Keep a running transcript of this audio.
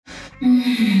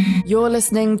You're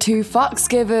listening to Fucks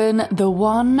Given, the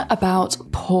one about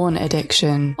porn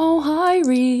addiction. Oh, hi,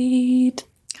 Reed.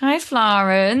 Hi,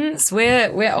 Florence.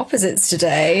 We're opposites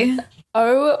today.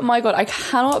 Oh my God, I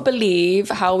cannot believe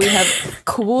how we have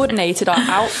coordinated our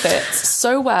outfits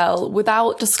so well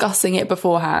without discussing it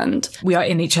beforehand. We are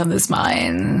in each other's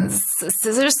minds.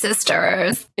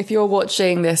 Sisters. If you're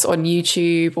watching this on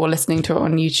YouTube or listening to it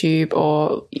on YouTube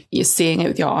or you're seeing it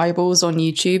with your eyeballs on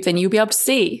YouTube, then you'll be able to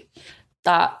see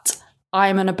that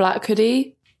I'm in a black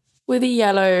hoodie with a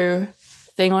yellow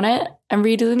thing on it and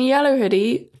Reed is in a yellow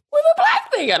hoodie with a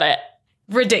black thing on it.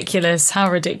 Ridiculous. How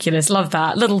ridiculous. Love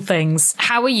that. Little things.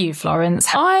 How are you, Florence?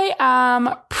 I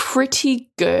am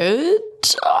pretty good,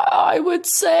 I would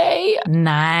say.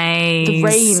 Nice. The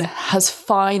rain has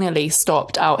finally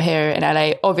stopped out here in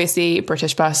LA. Obviously,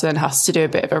 British person has to do a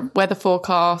bit of a weather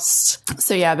forecast.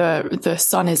 So yeah, the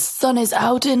sun is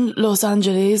out in Los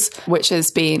Angeles, which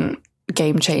has been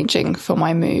game-changing for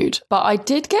my mood. But I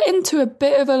did get into a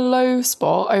bit of a low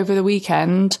spot over the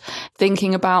weekend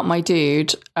thinking about my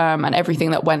dude and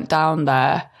everything that went down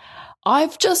there.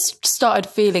 I've just started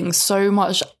feeling so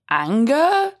much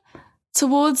anger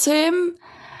towards him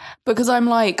because I'm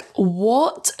like,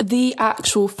 what the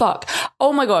actual fuck?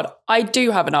 Oh my God, I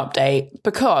do have an update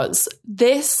because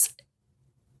this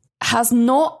has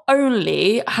not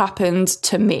only happened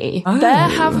to me. Oh. There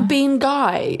have been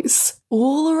guys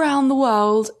all around the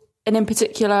world, and in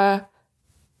particular,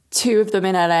 2 of them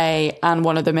in LA and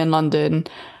 1 of them in London,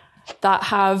 that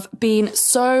have been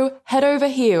so head over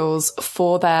heels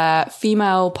for their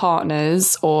female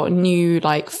partners or new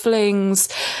like flings,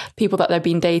 people that they've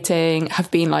been dating, have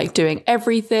been like doing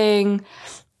everything.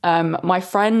 My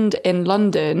friend in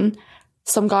London,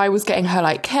 some guy was getting her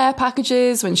like care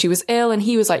packages when she was ill and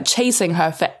he was like chasing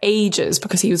her for ages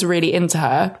because he was really into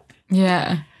her.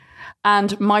 Yeah.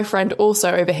 And my friend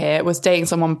also over here was dating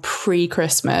someone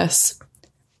pre-Christmas.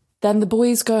 Then the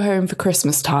boys go home for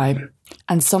Christmas time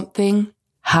and something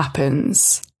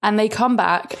happens. And they come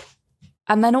back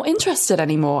and they're not interested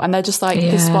anymore. And they're just like,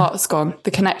 the spark's gone,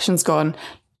 the connection's gone,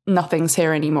 nothing's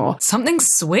here anymore. Something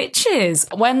switches.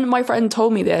 When my friend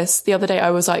told me this the other day,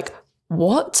 I was like,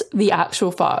 what the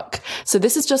actual fuck? So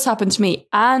this has just happened to me.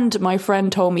 And my friend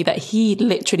told me that he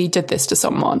literally did this to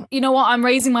someone. You know what? I'm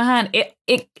raising my hand.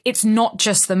 It's not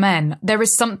just the men. There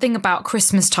is something about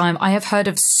Christmas time. I have heard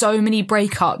of so many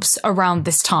breakups around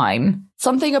this time.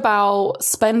 Something about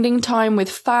spending time with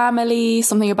family,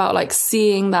 something about like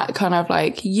seeing that kind of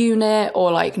like unit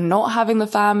or like not having the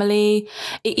family.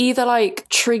 It either like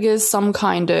triggers some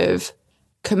kind of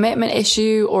commitment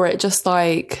issue or it just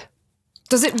like...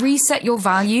 Does it reset your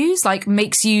values? Like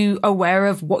makes you aware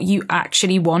of what you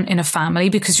actually want in a family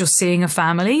because you're seeing a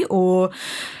family? Or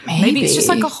maybe it's just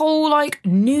like a whole like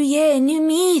new year, new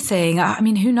me thing. I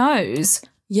mean, who knows?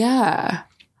 Yeah.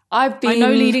 I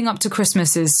know leading up to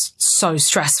Christmas is so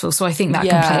stressful, so I think that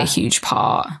can play a huge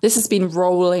part. This has been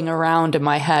rolling around in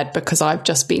my head because I've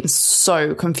just been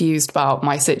so confused about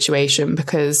my situation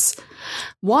because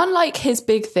one, like his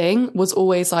big thing was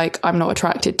always like, I'm not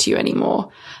attracted to you anymore.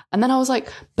 And then I was like,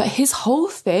 but his whole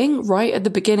thing right at the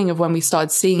beginning of when we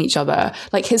started seeing each other,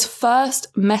 like his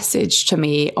first message to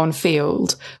me on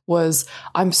Field was,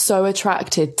 I'm so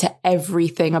attracted to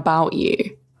everything about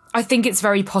you. I think it's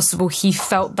very possible he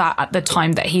felt that at the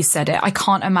time that he said it. I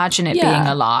can't imagine it being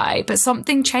a lie, but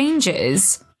something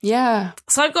changes. Yeah.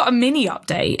 So I've got a mini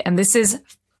update and this is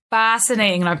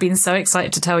fascinating and I've been so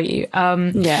excited to tell you.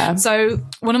 So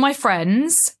one of my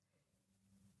friends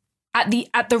at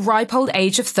the ripe old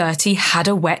age of 30 had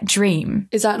a wet dream.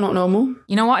 Is that not normal?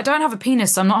 You know what? I don't have a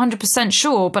penis, so I'm not 100%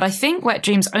 sure, but I think wet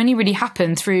dreams only really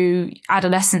happen through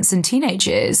adolescence and teenage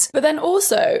years. But then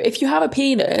also, if you have a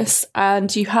penis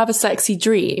and you have a sexy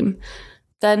dream,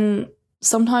 then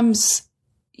sometimes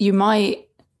you might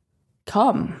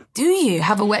come. Do you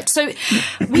have a wet... So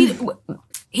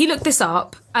he looked this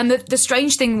up, and the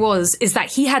strange thing is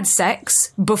that he had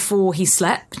sex before he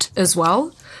slept as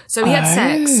well. So he had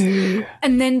sex,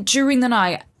 and then during the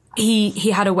night,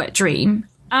 he had a wet dream,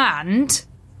 and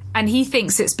he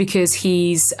thinks it's because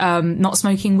he's not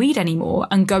smoking weed anymore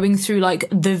and going through like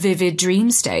the vivid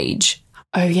dream stage.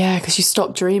 Oh yeah, because you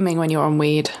stop dreaming when you're on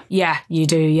weed. Yeah, you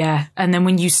do. Yeah, and then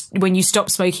when you stop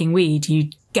smoking weed, you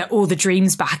get all the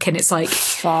dreams back, and it's like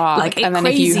and then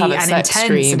crazy if you have a and sex intense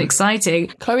dream. and exciting.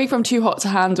 Chloe from Too Hot to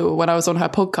Handle, when I was on her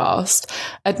podcast,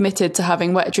 admitted to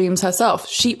having wet dreams herself.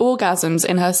 She orgasms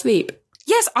in her sleep.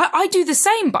 Yes, I do the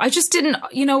same, but I just didn't,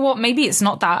 you know what, maybe it's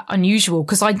not that unusual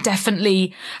because I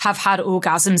definitely have had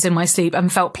orgasms in my sleep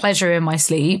and felt pleasure in my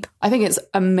sleep. I think it's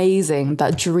amazing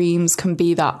that dreams can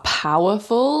be that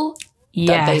powerful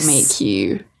that they make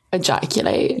you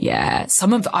ejaculate. Yeah.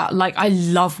 Some of, like, I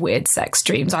love weird sex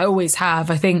dreams. I always have.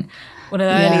 I think one of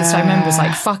the earliest I remember is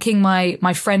like fucking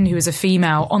my friend who was a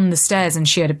female on the stairs, and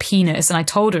she had a penis, and I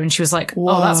told her, and she was like,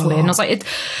 "Oh, that's weird." And I was like,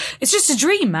 "It's just a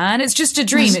dream, man. It's just a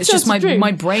dream. It's just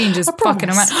my brain just fucking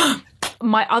around."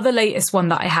 My other latest one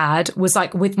that I had was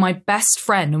like with my best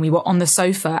friend, and we were on the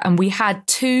sofa, and we had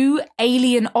 2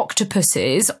 alien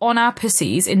octopuses on our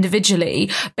pussies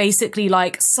individually, basically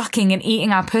like sucking and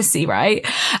eating our pussy, right?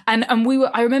 And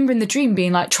I remember in the dream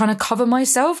being like trying to cover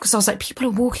myself, because I was like, people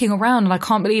are walking around and I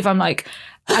can't believe I'm like,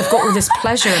 I've got all this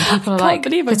pleasure and people are like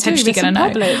potentially going to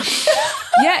know.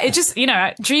 Yeah, it just,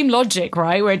 dream logic,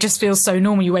 right? Where it just feels so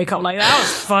normal. You wake up like, that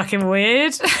was fucking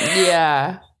weird.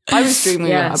 Yeah. I was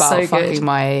dreaming about fucking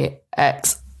my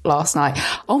ex last night.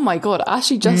 Oh my God. I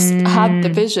actually just had the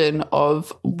vision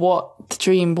of what the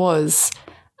dream was.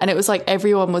 And it was like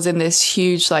everyone was in this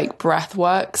huge like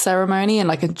breathwork ceremony in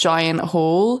like a giant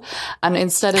hall. And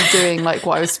instead of doing like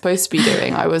what I was supposed to be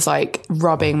doing, I was like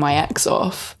rubbing my ex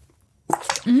off.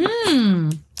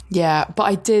 Yeah. But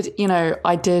I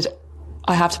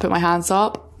have to put my hands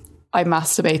up. I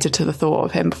masturbated to the thought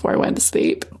of him before I went to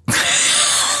sleep.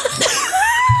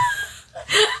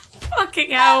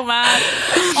 Fucking hell, man.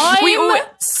 I'm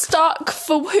stuck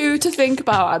for who to think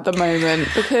about at the moment,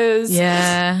 because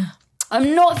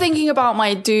I'm not thinking about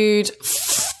my dude.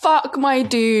 Fuck my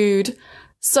dude.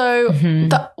 So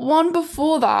the one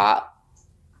before that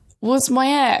was my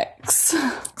ex.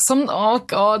 Oh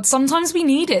God, sometimes we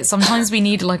need it. Sometimes we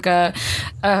need like to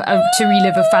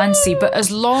relive a fantasy, but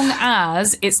as long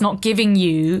as it's not giving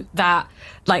you that,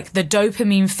 like the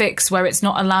dopamine fix where it's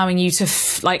not allowing you to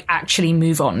like actually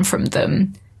move on from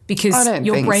them, because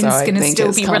your brain's going to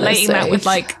still be relating that with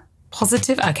like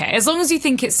positive. Okay, as long as you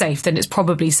think it's safe, then it's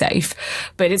probably safe.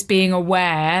 But it's being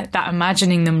aware that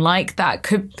imagining them like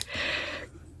that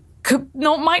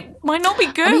might not be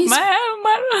good,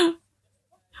 man.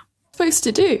 Supposed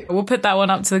to do. We'll put that one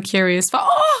up to the curious.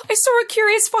 Oh, I saw a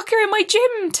curious fucker in my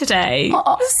gym today. It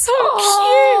was so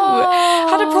cute.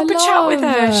 Had a proper chat with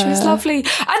her. She was lovely.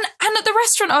 And at the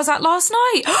restaurant I was at last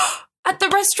night. At the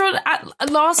restaurant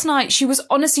last night, she was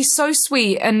honestly so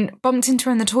sweet, and bumped into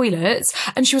her in the toilets.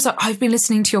 And she was like, I've been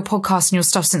listening to your podcast and your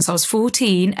stuff since I was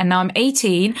 14, and now I'm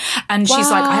 18. And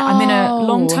she's like, I'm in a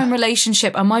long-term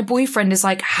relationship, and my boyfriend is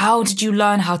like, how did you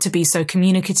learn how to be so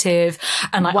communicative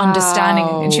and like understanding?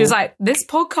 And she was like, this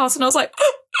podcast. And I was like,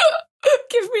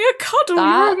 give me a cuddle.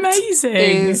 You're amazing.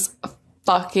 Is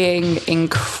fucking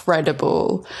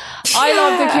incredible. I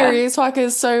love the Curious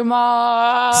Fuckers so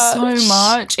much.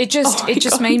 It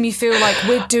just made me feel like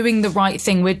we're doing the right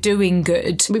thing. We're doing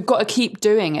good. We've got to keep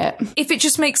doing it. If it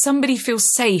just makes somebody feel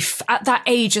safe at that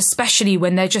age, especially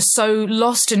when they're just so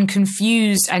lost and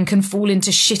confused and can fall into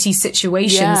shitty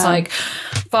situations, like,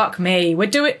 fuck me,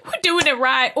 we're doing it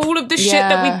right. All of the shit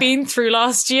that we've been through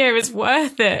last year is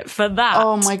worth it for that.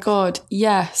 Oh my God,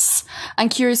 yes. And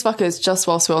Curious Fuckers, just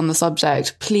whilst we're on the subject,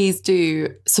 please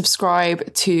do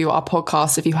subscribe to our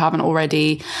podcast if you haven't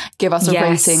already. Give us a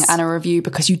rating and a review,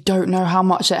 because you don't know how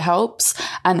much it helps.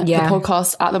 And the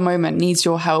podcast at the moment needs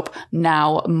your help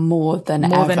now more than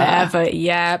ever.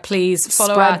 Yeah, please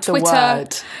follow our Twitter,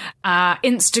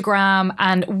 Instagram,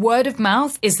 and word of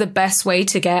mouth is the best way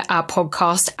to get our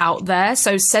podcast out there.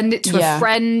 So send it to a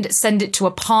friend, send it to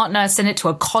a partner, send it to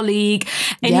a colleague,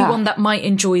 anyone that might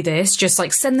enjoy this. Just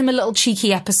like send them a little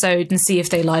cheeky episode and see if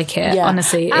they like it.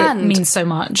 Honestly, it means so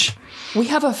much. We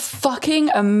have a fucking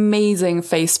amazing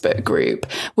Facebook group,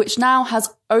 which now has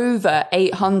over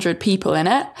 800 people in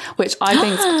it, which I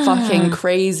think is fucking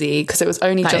crazy, because it was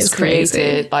only just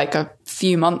created like a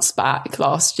few months back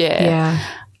last year. Yeah.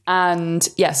 And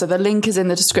so the link is in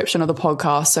the description of the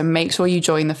podcast. So make sure you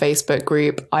join the Facebook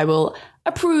group. I will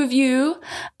approve you,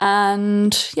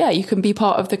 and you can be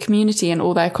part of the community and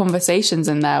all their conversations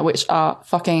in there, which are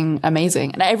fucking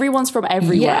amazing. And everyone's from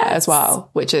everywhere as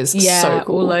well, which is so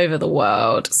cool. All over the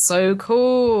world. So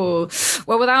cool.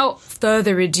 Well, without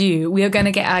further ado, we are going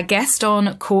to get our guest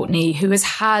on, Courtney, who has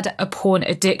had a porn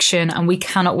addiction, and we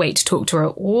cannot wait to talk to her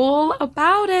all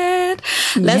about it.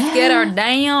 Let's get her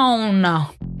down.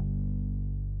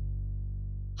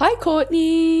 Hi,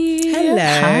 Courtney. Hello.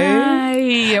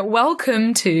 Hi.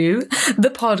 Welcome to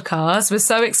the podcast. We're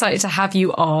so excited to have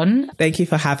you on. Thank you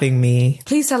for having me.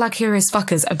 Please tell our curious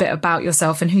fuckers a bit about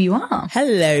yourself and who you are.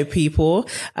 Hello, people.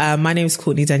 My name is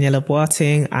Courtney Daniela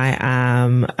Boateng. I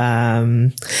am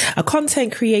a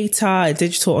content creator, a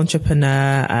digital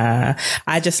entrepreneur.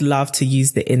 I just love to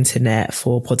use the internet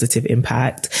for positive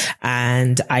impact,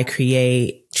 and I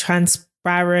create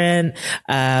transparent,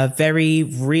 very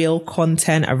real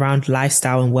content around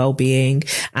lifestyle and well-being.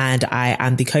 And I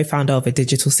am the co-founder of a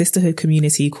digital sisterhood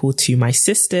community called To My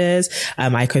Sisters.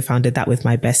 I co-founded that with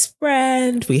my best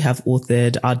friend. We have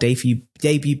authored our debut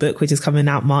book, which is coming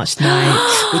out March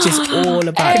 9th, which is all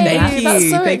about, that's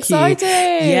so exciting.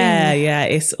 Yeah.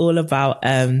 It's all about,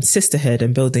 sisterhood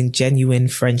and building genuine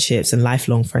friendships and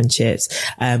lifelong friendships,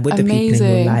 with the people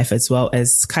in your life, as well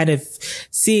as kind of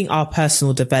seeing our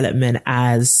personal development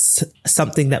as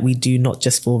something that we do not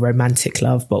just for romantic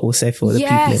love, but also for the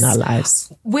people in our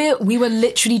lives. We were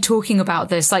literally talking about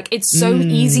this. Like, it's so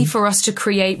easy for us to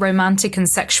create romantic and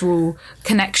sexual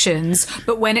connections,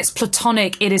 but when it's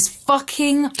platonic, it is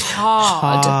fucking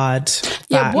hard.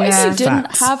 Yeah, what if you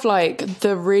didn't have like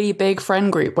the really big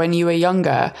friend group when you were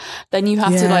younger? Then you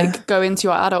have to like go into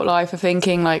your adult life of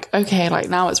thinking like, okay, like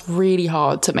now it's really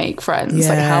hard to make friends.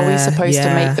 Like, how are we supposed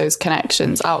to make those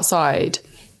connections outside?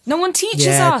 No one teaches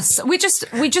us. We just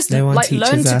like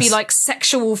learn to be like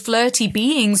sexual flirty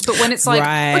beings, but when it's like,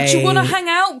 but you want to hang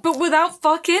out, but without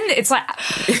fucking, it's like,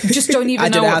 just don't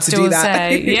even know what to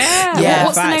say. Yeah.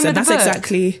 What's the name of the book? That's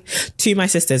exactly To My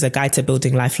Sisters, a guide to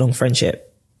building lifelong friendship.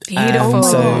 Beautiful.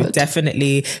 So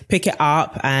definitely pick it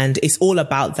up, and it's all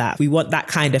about that. We want that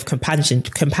kind of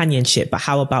companionship, but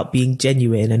how about being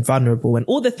genuine and vulnerable and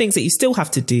all the things that you still have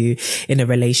to do in a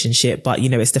relationship, but you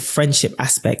know, it's the friendship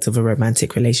aspect of a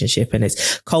romantic relationship, and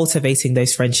it's cultivating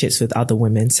those friendships with other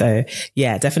women. So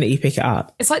yeah, definitely pick it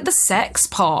up. It's like the sex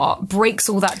part breaks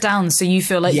all that down, so you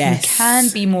feel like you can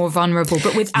be more vulnerable,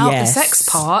 but without the sex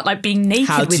part, like being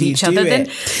naked with each other, then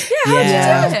how do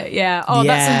you do it?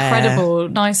 That's incredible.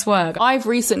 Nice work. I've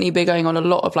recently been going on a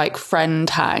lot of like friend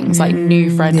hangs, like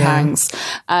new friend hangs,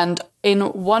 and in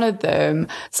one of them,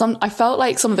 I felt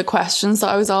like some of the questions that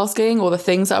I was asking or the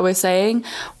things that I was saying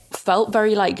felt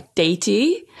very like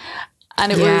datey.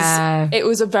 And it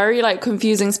was a very like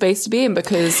confusing space to be in,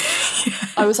 because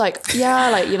I was like,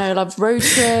 like, you know, I love road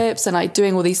trips and like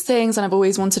doing all these things, and I've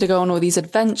always wanted to go on all these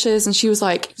adventures. And she was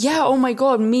like, oh my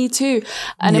God, me too.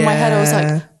 And in my head I was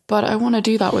like, but I want to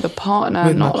do that with a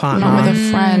partner, not with a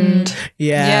friend.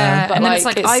 Yeah. But and then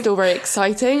like, it's still very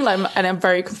exciting. Like, and I'm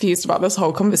very confused about this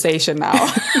whole conversation now.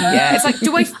 It's like,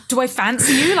 do I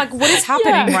fancy you? Like, what is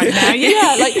happening right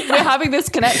now? Like we're having this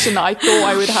connection that I thought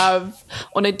I would have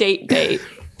on a date. I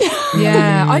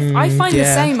find the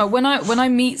same. When I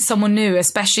meet someone new,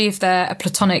 especially if they're a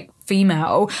platonic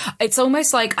female, it's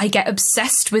almost like I get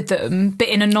obsessed with them, but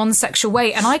in a non-sexual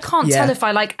way, and I can't tell if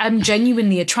I'm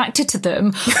genuinely attracted to them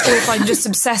or if I'm just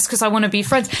obsessed because I want to be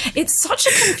friends. It's such a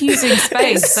confusing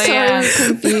space. It's so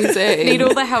confusing. Need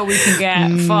all the help we can get.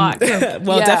 Fuck.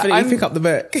 Well, definitely pick up the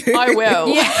book. I will.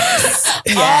 Yes,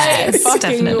 I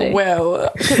fucking will,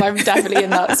 because I'm definitely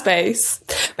in that space.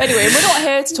 But anyway, we're not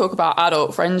here to talk about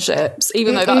adult friendships,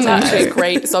 even though that's actually a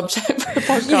great subject for a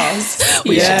podcast.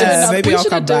 Maybe I'll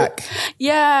come back.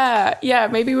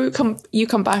 Maybe you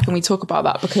come back and we talk about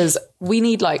that, because we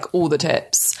need like all the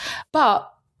tips.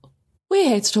 But we're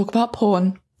here to talk about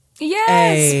porn.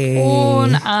 Yes,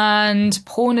 porn and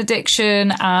porn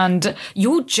addiction and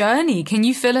your journey. Can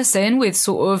you fill us in with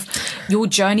sort of your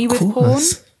journey with porn?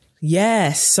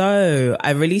 Yeah, so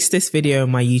I released this video on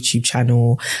my YouTube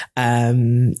channel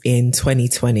in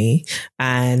 2020,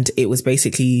 and it was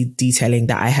basically detailing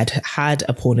that I had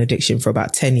a porn addiction for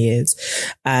about 10 years.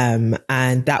 And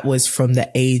that was from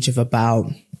the age of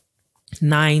about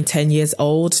 9-10 years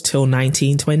old till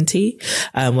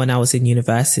 19-20, when I was in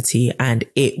university. And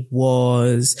it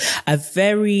was a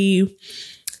very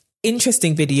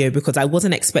interesting video because I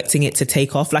wasn't expecting it to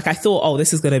take off. Like, I thought,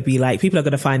 this is going to be like, people are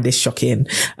going to find this shocking,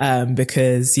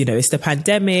 because, you know, it's the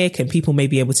pandemic and people may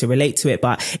be able to relate to it.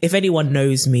 But if anyone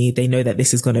knows me, they know that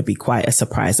this is going to be quite a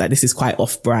surprise. Like, this is quite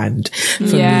off brand for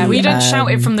me. We don't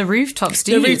shout it from the rooftops,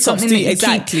 do you? The rooftops,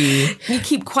 you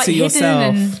keep quite hidden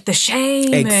yourself. And the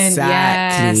shame.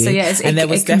 Exactly. And there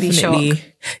was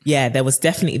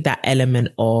definitely that element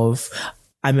of,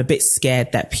 I'm a bit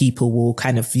scared that people will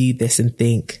kind of view this and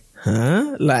think,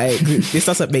 like, this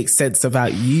doesn't make sense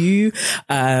about you.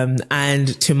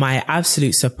 And to my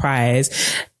absolute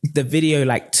surprise, the video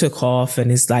like took off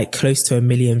and is like close to 1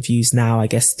 million views now, I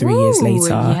guess 3 years later.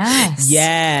 Yes.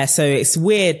 Yeah. So it's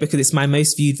weird because it's my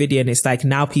most viewed video, and it's like,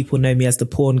 now people know me as the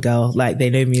porn girl. Like,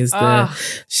 they know me as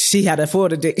she had a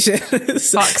porn addiction.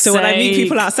 so when I meet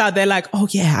people outside, they're like, oh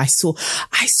yeah, I saw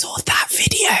that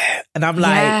video. And I'm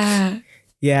like,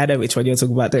 yeah, I know which one you're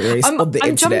talking about. Don't worry. It's on the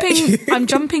internet. I'm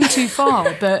jumping too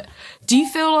far, but do you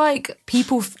feel like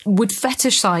people would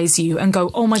fetishize you and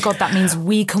go, oh my God, that means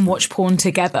we can watch porn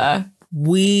together?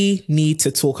 We need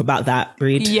to talk about that,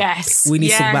 Reed. Yes. We need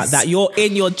to talk about that. You're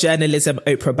in your journalism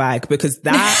Oprah bag, because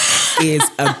that is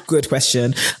a good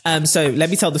question. So let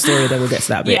me tell the story, then we'll get to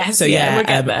that bit. Yes, so we'll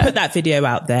get there. put that video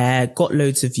out there, got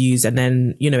loads of views, and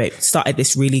then, you know, it started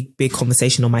this really big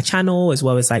conversation on my channel, as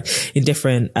well as like in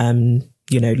different,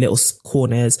 you know, little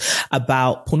corners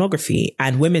about pornography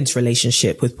and women's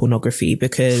relationship with pornography,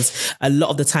 because a lot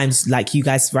of the times, like you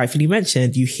guys rightfully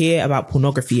mentioned, you hear about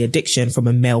pornography addiction from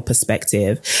a male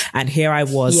perspective. And here I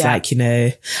was, like, you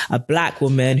know, a black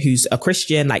woman who's a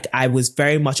Christian. Like, I was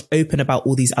very much open about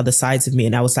all these other sides of me.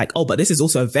 And I was like, oh, but this is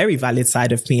also a very valid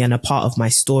side of me and a part of my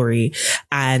story,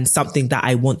 and something that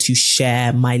I want to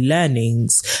share my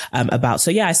learnings about.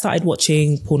 So yeah, I started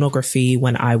watching pornography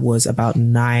when I was about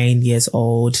 10 years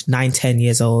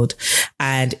old.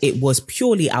 And it was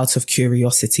purely out of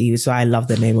curiosity. So I love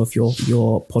the name of your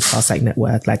podcast, like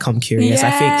network, like I'm curious. Yes.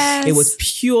 I think it was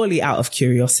purely out of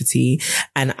curiosity.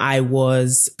 And I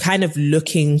was kind of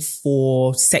looking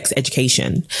for sex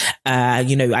education.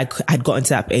 You know, I'd gotten to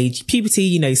that age, puberty,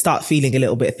 you know, you start feeling a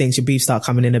little bit of things, your boobs start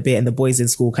coming in a bit, and the boys in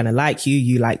school kind of like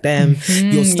you like them.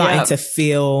 You're starting to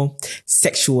feel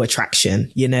sexual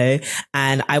attraction, you know,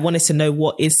 and I wanted to know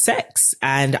what is sex,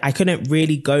 and I couldn't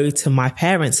really go to my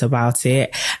parents about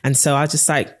it. And so I was just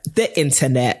like, the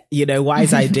internet, you know,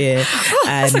 wise idea.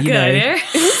 And, you know,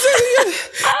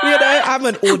 you know, I'm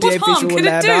an audio visual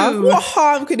learner. What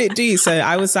harm could it do? So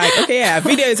I was like, okay, yeah,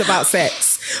 videos about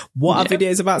sex. What are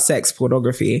videos about sex?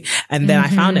 Pornography. And then I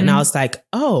found it and I was like,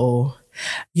 oh,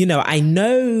 you know, I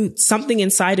know something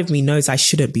inside of me knows I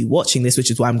shouldn't be watching this, which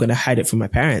is why I'm going to hide it from my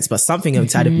parents. But something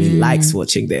inside of me likes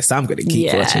watching this. So I'm going to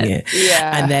keep watching it.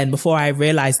 Yeah. And then before I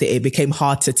realized it became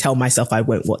hard to tell myself I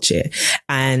won't watch it.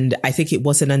 And I think it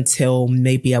wasn't until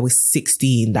maybe I was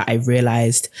 16 that I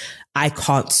realized I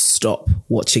can't stop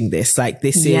watching this. Like,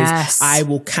 this is, I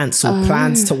will cancel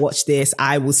plans to watch this.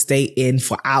 I will stay in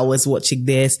for hours watching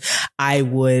this.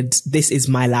 This is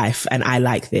my life and I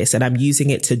like this. And I'm using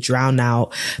it to drown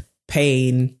out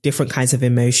pain, different kinds of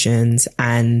emotions.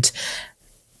 And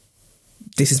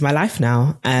this is my life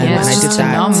now. And I did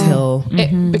that until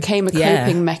it became a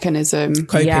coping mechanism.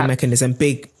 Mechanism,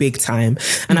 big time.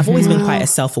 And I've always been quite a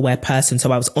self-aware person.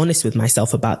 So I was honest with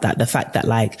myself about that. The fact that,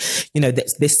 like, you know,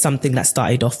 this something that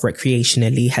started off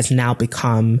recreationally has now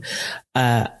become,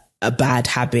 a bad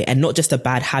habit, and not just a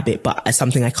bad habit, but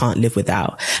something I can't live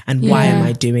without. And why am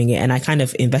I doing it? And I kind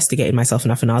of investigated myself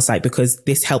enough, and I was like, because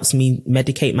this helps me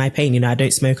medicate my pain. You know, I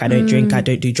don't smoke, I don't drink, I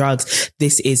don't do drugs.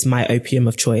 This is my opium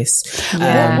of choice.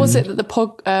 What was it that the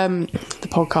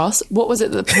podcast, what was it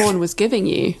that the porn was giving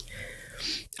you?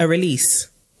 A release.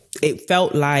 It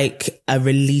felt like a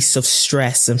release of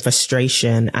stress and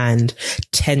frustration and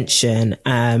tension.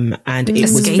 And it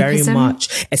was very much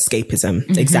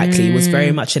escapism. Exactly. It was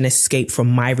very much an escape from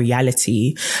my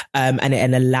reality. And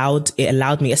it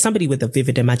allowed me, as somebody with a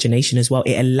vivid imagination as well,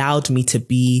 it allowed me to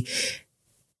be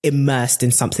immersed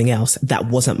in something else that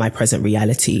wasn't my present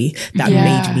reality, that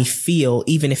made me feel,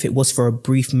 even if it was for a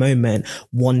brief moment,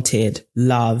 wanted,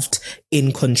 loved,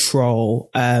 in control,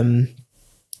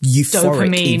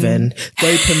 euphoric,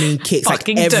 dopamine kicks, like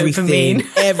everything,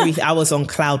 I was on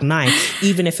cloud 9,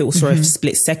 even if it was for a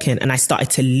split second, and I started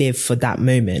to live for that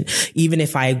moment. Even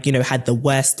if I, you know, had the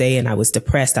worst day and I was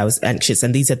depressed, I was anxious,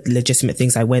 and these are legitimate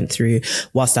things I went through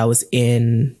whilst I was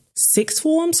in sixth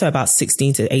form, so about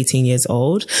 16 to 18 years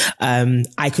old,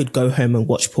 I could go home and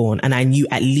watch porn, and I knew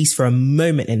at least for a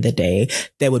moment in the day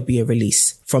there would be a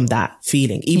release from that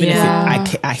feeling. Even if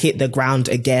I hit the ground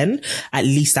again, at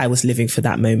least I was living for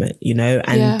that moment, you know.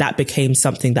 And that became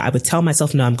something that I would tell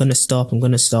myself, no, I'm going to stop, and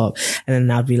then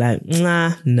I'd be like,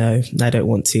 nah, no, I don't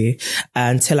want to,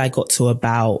 until I got to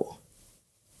about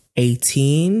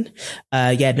 18,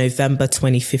 November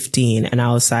 2015. And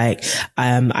I was like,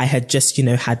 I had just, you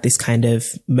know, had this kind of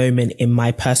moment in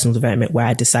my personal development where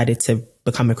I decided to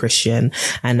become a Christian.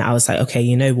 And I was like, okay,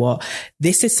 you know what?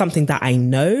 This is something that I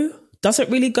know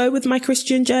doesn't really go with my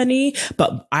Christian journey,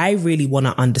 but I really want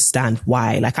to understand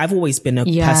why. Like, I've always been a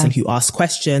person who asks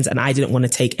questions, and I didn't want to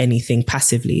take anything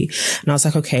passively. And I was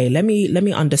like, okay, let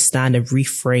me understand and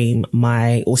reframe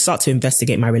or start to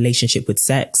investigate my relationship with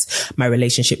sex, my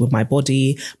relationship with my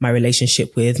body, my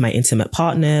relationship with my intimate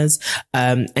partners,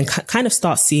 and kind of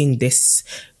start seeing this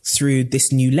through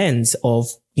this new lens of,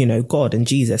 you know, God and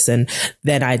Jesus. And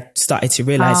then I started to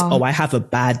realize, I have a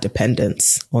bad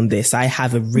dependence on this. I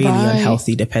have a really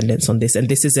unhealthy dependence on this. And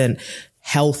this isn't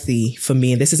healthy for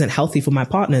me, and this isn't healthy for my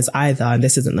partners either, and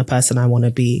this isn't the person I want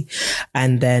to be.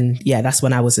 And then that's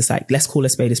when I was just like, let's call a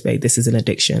spade, this is an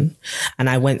addiction. And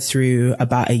I went through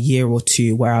about a year or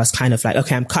two where I was kind of like,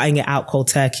 okay, I'm cutting it out cold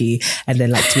turkey, and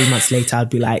then like 3 months later I'd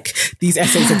be like, these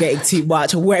essays are getting too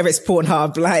much, where it's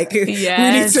Pornhub, like we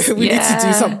need to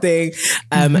do something.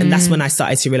 And that's when I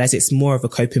started to realize it's more of a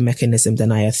coping mechanism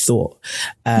than I had thought.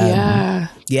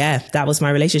 That was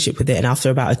my relationship with it. And after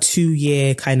about a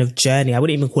 2-year kind of journey, I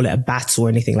wouldn't even call it a battle or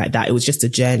anything like that. It was just a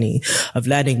journey of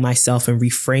learning myself and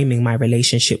reframing my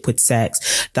relationship with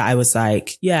sex, that I was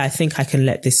like, I think I can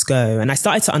let this go. And I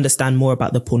started to understand more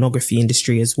about the pornography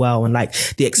industry as well, and like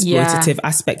the exploitative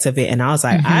aspect of it. And I was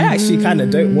like, I actually kind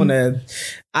of don't want to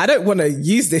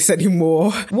use this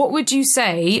anymore. What would you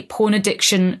say porn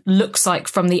addiction looks like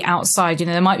from the outside? You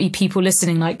know, there might be people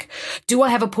listening like, do I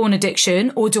have a porn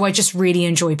addiction, or do I just really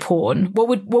enjoy porn?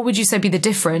 What would you say be the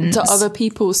difference? Do other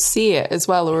people see it as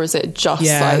well, or is it just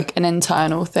like an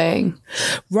internal thing?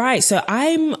 Right. So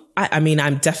I'm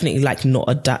definitely like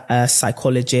not a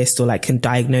psychologist or like can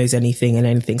diagnose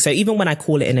anything. So even when I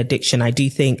call it an addiction, I do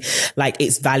think like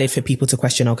it's valid for people to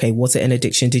question, okay, was it an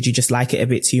addiction? Did you just like it a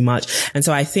bit too much? And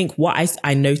so I think what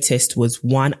I noticed was,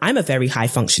 one, I'm a very high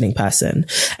functioning person.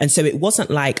 And so it wasn't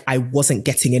like I wasn't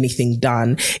getting anything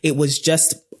done. It was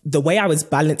just the way I was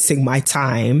balancing my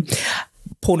time.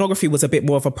 Pornography was a bit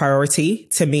more of a priority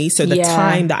to me. So the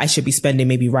time that I should be spending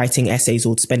maybe writing essays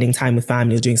or spending time with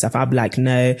family or doing stuff, I'd be like,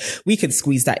 no, we can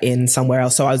squeeze that in somewhere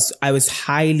else. So I was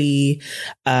kind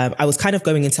of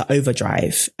going into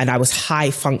overdrive, and I was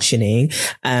high functioning.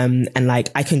 And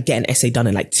like, I can get an essay done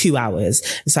in like 2 hours.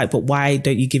 It's like, but why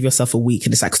don't you give yourself a week?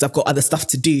 And it's like, cause I've got other stuff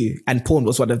to do. And porn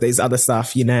was one of those other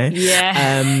stuff, you know?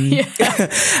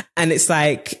 And it's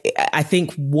like, I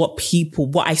think what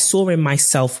I saw in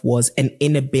myself was an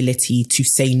inability to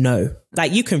say no.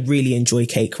 Like, you can really enjoy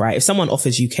cake, right? If someone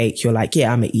offers you cake, you're like,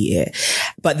 I'm gonna eat it.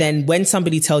 But then when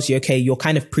somebody tells you, okay, you're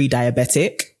kind of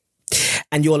pre-diabetic,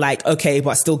 and you're like, okay,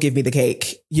 but still give me the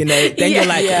cake, you know, then you're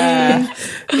like,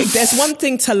 there's one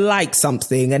thing to like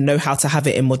something and know how to have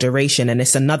it in moderation. And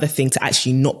it's another thing to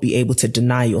actually not be able to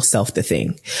deny yourself the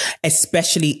thing,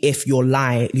 especially if your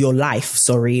life,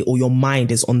 or your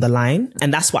mind is on the line.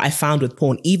 And that's what I found with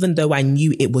porn. Even though I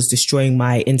knew it was destroying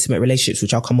my intimate relationships,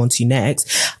 which I'll come on to next,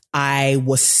 I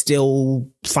was still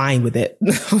fine with it.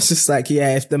 I was just like,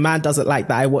 if the man doesn't like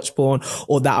that I watch porn,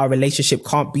 or that our relationship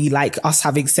can't be like us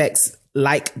having sex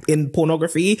like in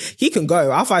pornography, he can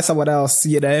go. I'll find someone else,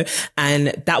 you know?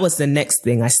 And that was the next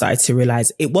thing I started to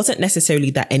realize. It wasn't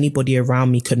necessarily that anybody around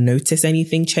me could notice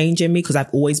anything change in me, because I've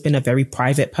always been a very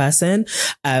private person.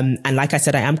 And like I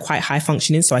said, I am quite high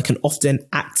functioning, so I can often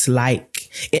act in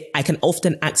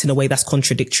a way that's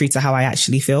contradictory to how I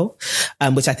actually feel,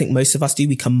 which I think most of us do.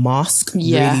 We can mask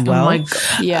really well. Oh my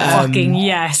God. Fucking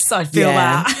yes, I feel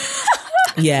that.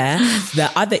 The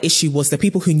other issue was the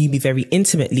people who knew me very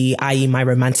intimately, i.e. my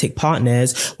romantic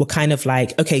partners, were kind of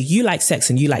like, okay, you like sex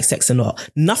and you like sex a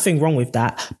lot. Nothing wrong with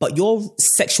that, but your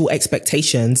sexual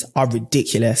expectations are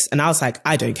ridiculous. And I was like,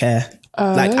 I don't care.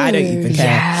 Like, I don't even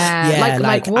care.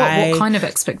 Like what kind of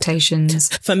expectations?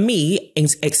 For me,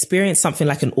 experience something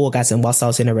like an orgasm whilst I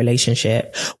was in a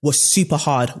relationship was super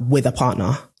hard with a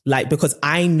partner. Like, because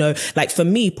I know, like, for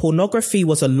me, pornography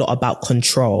was a lot about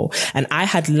control, and I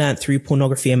had learned through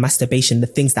pornography and masturbation the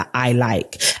things that I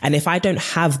like. And if I don't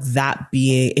have that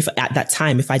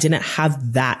if I didn't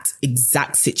have that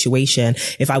exact situation,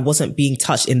 if I wasn't being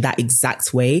touched in that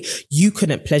exact way, you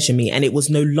couldn't pleasure me. And it was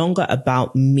no longer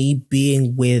about me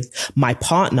being with my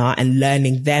partner and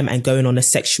learning them and going on a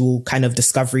sexual kind of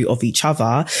discovery of each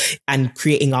other and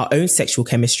creating our own sexual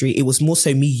chemistry. It was more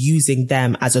so me using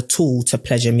them as a tool to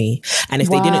pleasure me. And if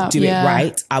they didn't do it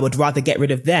right, I would rather get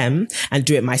rid of them and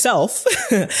do it myself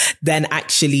than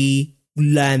actually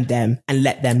learn them and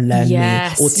let them learn me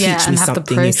or teach me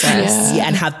something new.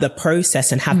 And have the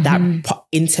process and have that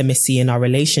intimacy in our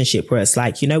relationship, where it's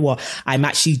like, you know what, I'm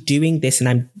actually doing this,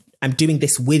 and I'm doing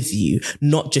this with you,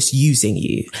 not just using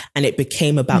you. And it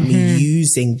became about me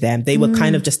using them. They were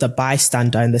kind of just a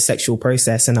bystander in the sexual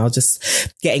process. And I was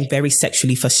just getting very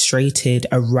sexually frustrated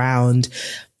around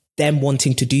them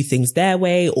wanting to do things their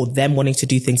way or them wanting to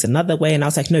do things another way. And I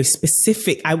was like, no,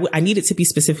 specific. I need it to be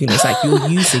specific. And it's like, you're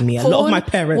using me. A lot of my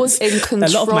parents was in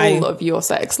control of your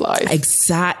sex life.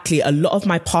 Exactly. A lot of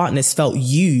my partners felt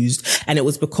used, and it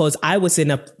was because I was in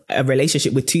a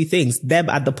relationship with two things, them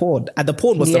and the porn. And the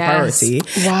porn was the priority,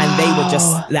 and they were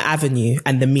just the avenue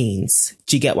and the means.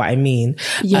 Do you get what I mean?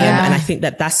 And I think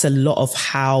that that's a lot of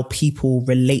how people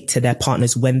relate to their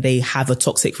partners when they have a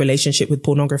toxic relationship with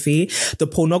pornography. The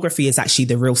pornography pornography is actually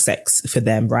the real sex for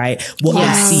them, right? What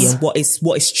they see and what is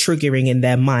triggering in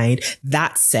their mind,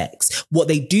 that's sex. What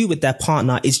they do with their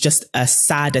partner is just a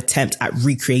sad attempt at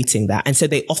recreating that. And so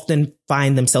they often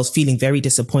find themselves feeling very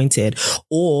disappointed,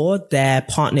 or their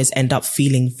partners end up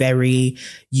feeling very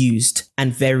used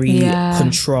and very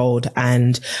controlled.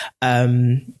 And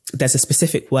there's a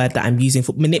specific word that I'm using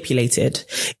for manipulated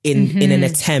in an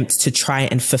attempt to try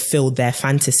and fulfill their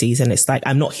fantasies. And it's like,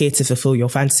 I'm not here to fulfill your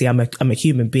fantasy. I'm a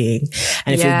human being.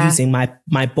 And if you're using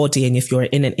my body, and if you're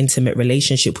in an intimate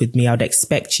relationship with me, I would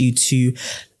expect you to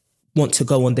want to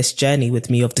go on this journey with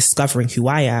me of discovering who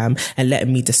I am and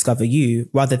letting me discover you,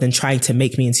 rather than trying to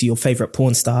make me into your favorite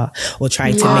porn star, or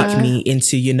trying to make me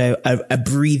into, you know, a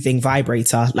breathing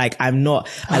vibrator. Like, I'm not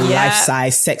a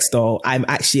life-size sex doll. I'm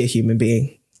actually a human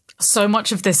being. So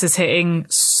much of this is hitting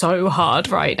so hard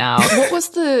right now. What was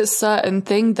the certain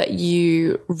thing that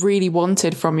you really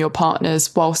wanted from your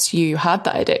partners whilst you had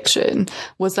that addiction?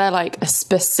 Was there like a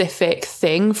specific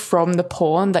thing from the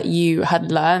porn that you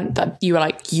had learned that you were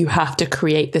like, you have to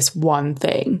create this one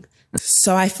thing?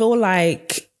 So I feel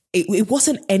like it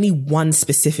wasn't any one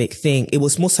specific thing. It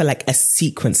was more so like a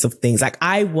sequence of things. Like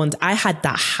I had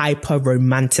that hyper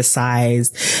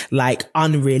romanticized, like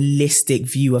unrealistic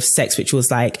view of sex, which was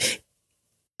like,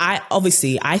 I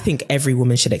think every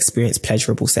woman should experience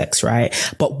pleasurable sex, right?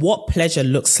 But what pleasure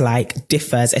looks like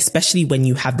differs, especially when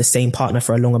you have the same partner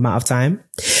for a long amount of time.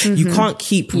 You can't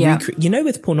keep, you know,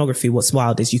 with pornography, what's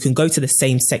wild is you can go to the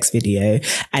same sex video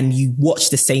and you watch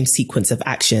the same sequence of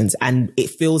actions, and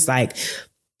it feels like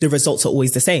the results are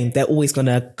always the same. They're always going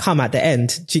to come at the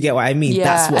end. Do you get what I mean? Yeah,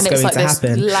 that's what's going like to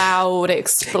happen. Loud,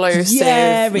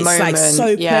 explosive it's moment. like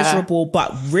so pleasurable.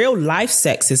 But real life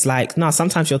sex is like, no,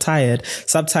 sometimes you're tired.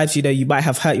 Sometimes, you know, you might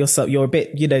have hurt yourself. You're a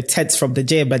bit, you know, tense from the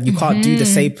gym, and you can't do the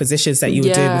same positions that you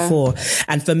were doing before.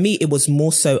 And for me, it was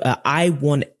more so, I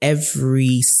want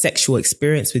every sexual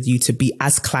experience with you to be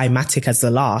as climatic as the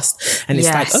last. And it's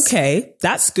like, okay,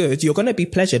 that's good. You're going to be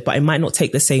pleasured, but it might not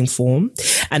take the same form.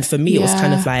 And for me, it was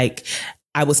kind of like,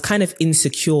 I was kind of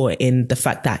insecure in the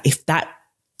fact that if that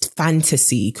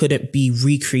fantasy couldn't be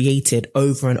recreated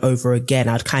over and over again,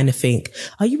 I'd kind of think,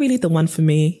 are you really the one for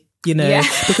me? You know,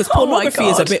 because pornography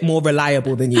is a bit more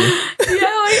reliable than you.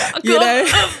 You know?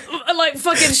 Like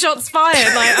fucking shots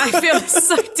fired. Like, I feel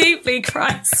so deeply,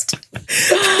 Christ.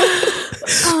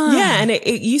 And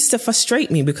it used to frustrate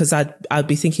me, because I'd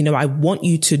be thinking, no, I want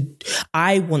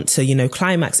to, you know,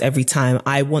 climax every time.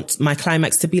 I want my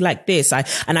climax to be like this.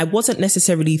 And I wasn't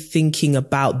necessarily thinking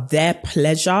about their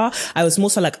pleasure. I was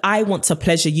more so like, I want to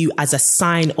pleasure you as a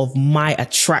sign of my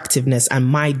attractiveness and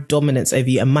my dominance over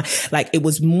you. And it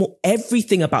was more,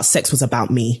 everything about sex was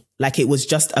about me. Like, it was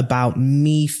just about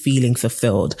me feeling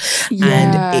fulfilled.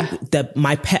 And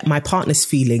my partner's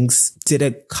feelings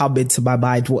didn't come into my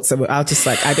mind whatsoever. I was just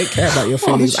like, I don't care about your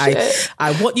feelings.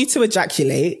 I want you to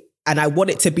ejaculate, and I want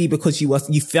it to be because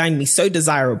you find me so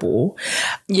desirable.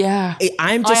 Yeah.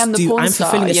 I'm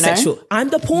fulfilling a sexual. I'm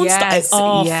the porn star.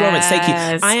 Oh, Florence, thank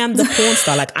you. I am the porn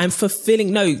star. Like, I'm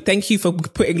fulfilling, no, thank you for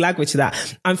putting language to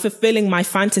that. I'm fulfilling my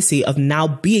fantasy of now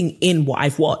being in what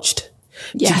I've watched.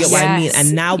 Do you get what I mean?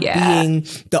 And now being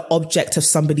the object of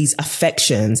somebody's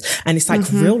affections. And it's like,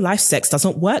 real life sex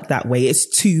doesn't work that way. It's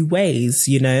two ways,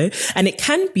 you know, and it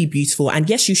can be beautiful. And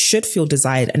yes, you should feel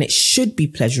desired, and it should be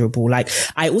pleasurable. Like,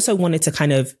 I also wanted to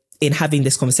kind of, in having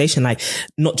this conversation, like,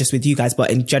 not just with you guys, but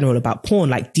in general about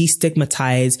porn, like,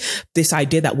 destigmatize this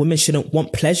idea that women shouldn't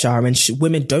want pleasure, and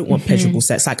women don't want pleasurable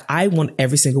sex. Like, I want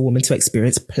every single woman to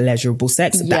experience pleasurable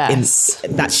sex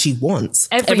that she wants.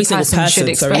 Every single person should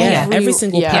experience every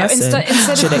single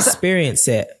person should experience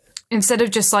it. Instead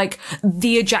of just like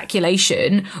the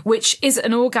ejaculation, which is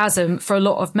an orgasm for a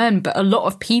lot of men, but a lot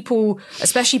of people,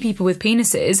 especially people with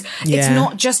penises, it's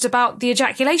not just about the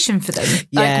ejaculation for them.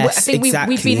 I think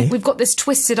we've got this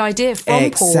twisted idea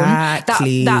from porn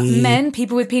that men,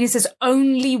 people with penises,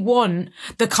 only want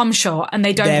the cum shot, and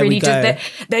they don't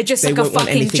they're just like a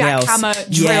fucking jackhammer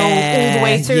drill all the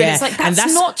way through. And it's like,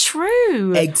 that's not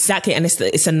true. Exactly. And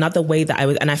it's another way that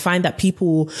I find that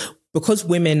people, because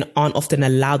women aren't often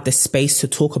allowed the space to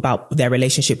talk about their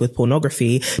relationship with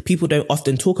pornography, people don't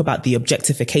often talk about the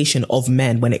objectification of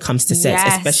men when it comes to sex,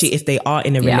 especially if they are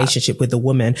in a relationship with a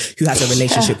woman who has a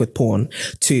relationship with porn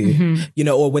too, you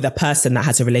know, or with a person that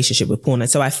has a relationship with porn. And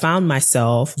so I found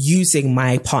myself using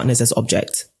my partners as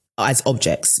objects,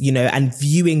 you know, and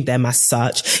viewing them as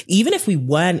such. Even if we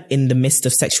weren't in the midst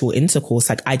of sexual intercourse,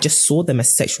 like, I just saw them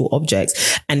as sexual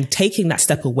objects. And taking that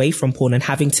step away from porn and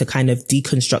having to kind of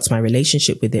deconstruct my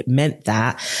relationship with it meant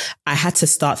that I had to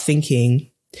start thinking,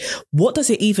 what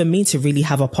does it even mean to really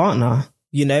have a partner?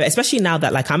 You know, especially now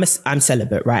that like I'm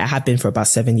celibate, right? I have been for about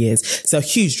 7 years. It's a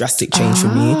huge drastic change for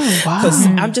me because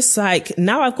I'm just like,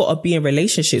 now I've got to be in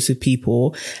relationships with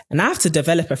people and I have to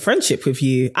develop a friendship with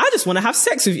you. I just want to have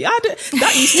sex with you.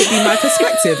 That used to be my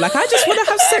perspective. Like, I just want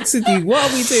to have sex with you.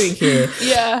 What are we doing here?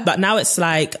 Yeah. But now it's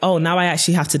like, oh, now I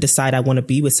actually have to decide I want to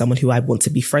be with someone who I want to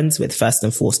be friends with first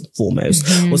and foremost,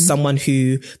 or someone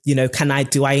who, you know,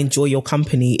 do I enjoy your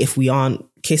company if we aren't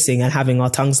kissing and having our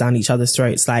tongues down each other's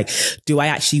throats? Like, do I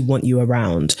actually want you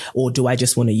around or do I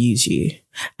just want to use you?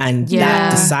 And that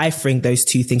deciphering those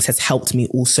two things has helped me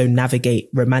also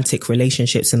navigate romantic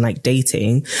relationships and like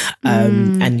dating.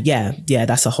 And yeah,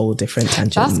 that's a whole different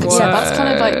tangent. That's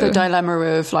kind of like the dilemma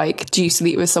of like, do you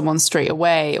sleep with someone straight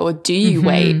away or do you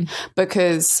wait?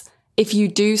 Because if you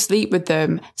do sleep with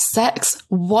them, sex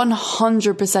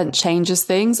 100% changes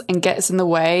things and gets in the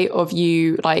way of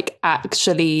you like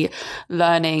actually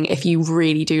learning if you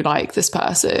really do like this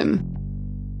person.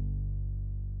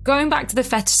 Going back to the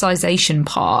fetishization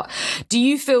part, do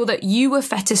you feel that you were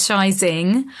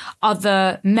fetishizing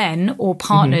other men or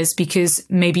partners because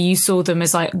maybe you saw them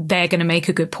as like, they're going to make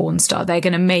a good porn star, they're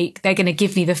going to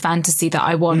give me the fantasy that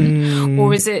I want?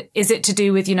 Or is it to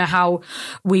do with, you know, how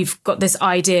we've got this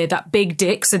idea that big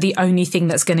dicks are the only thing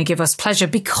that's going to give us pleasure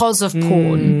because of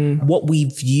porn? What we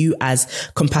view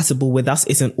as compatible with us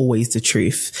isn't always the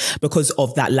truth because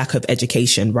of that lack of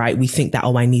education, right? We think that,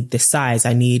 oh, I need this size,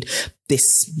 I need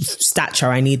this stature,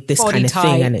 I need this body kind of type.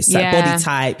 thing. And it's like body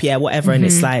type, whatever. And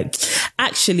it's like,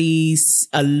 actually,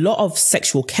 a lot of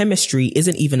sexual chemistry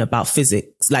isn't even about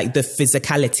physics, like the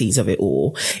physicalities of it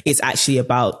all. It's actually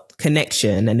about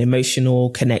connection and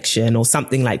emotional connection or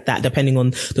something like that, depending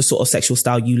on the sort of sexual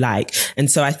style you like. And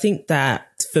so I think that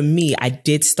for me, I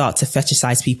did start to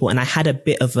fetishize people and I had a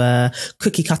bit of a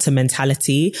cookie cutter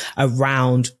mentality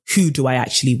around who do I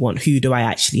actually want? Who do I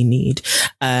actually need?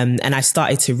 And I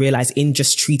started to realize in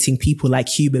just treating people like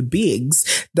human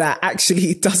beings that actually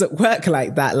it doesn't work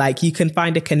like that. Like you can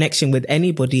find a connection with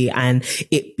anybody and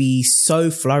it be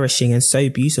so flourishing and so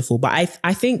beautiful. But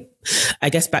I think, I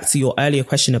guess back to your earlier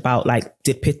question about like,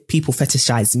 did people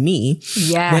fetishize me?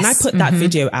 Yes. When I put that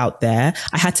video out there,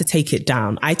 I had to take it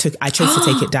down. I chose to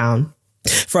take it down.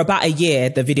 For about a year,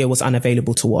 the video was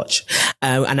unavailable to watch.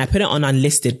 And I put it on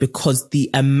unlisted because the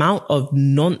amount of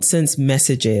nonsense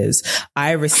messages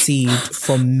I received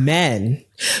from men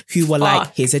who were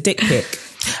like, here's a dick pic.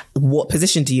 What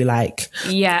position do you like?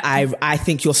 Yeah. I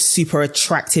think you're super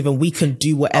attractive and we can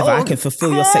do whatever. I can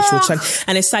fulfill your sexual challenge.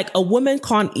 And it's like a woman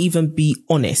can't even be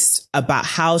honest about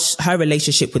how her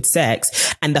relationship with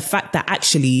sex and the fact that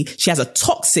actually she has a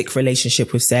toxic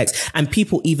relationship with sex and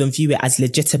people even view it as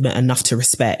legitimate enough to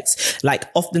respect. Like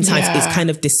oftentimes it's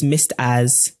kind of dismissed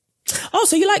as, oh,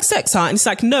 so you like sex, huh? And it's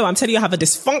like, no, I'm telling you, I have a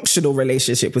dysfunctional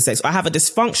relationship with sex, or I have a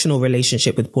dysfunctional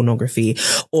relationship with pornography,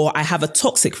 or I have a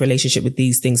toxic relationship with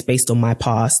these things based on my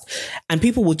past. And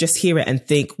people will just hear it and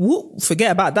think, whoa,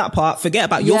 forget about that part. Forget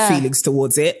about your feelings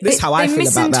towards it. This is how I feel about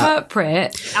that. They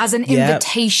misinterpret as an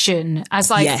invitation, as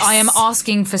like, I am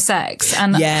asking for sex.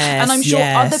 And I'm sure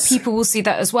other people will see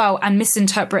that as well and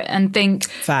misinterpret and think,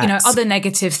 you know, other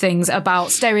negative things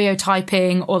about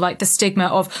stereotyping or like the stigma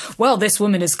of, well, this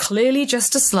woman is clearly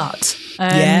just a slut.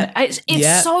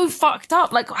 It's so fucked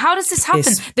up. Like, how does this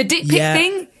happen? The dick pic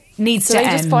thing needs to end.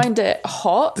 They just find it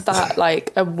hot that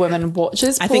like a woman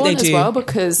watches porn think they do. as well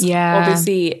because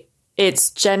obviously it's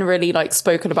generally like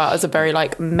spoken about as a very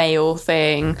like male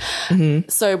thing.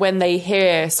 So when they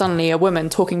hear suddenly a woman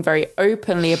talking very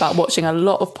openly about watching a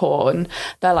lot of porn,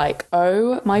 they're like,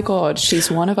 oh my God,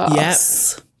 she's one of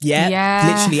us. Yeah,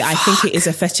 literally. I think it is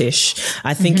a fetish.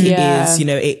 I think it is, you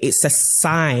know, it's a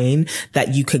sign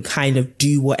that you could kind of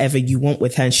do whatever you want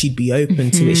with her and she'd be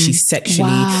open to it. She's sexually,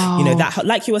 you know, that,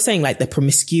 like you were saying, like the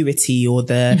promiscuity or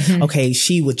the, okay,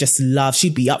 she would just love,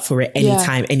 she'd be up for it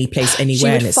anytime, any place, anywhere. She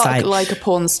would and it's fuck like a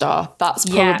porn star. That's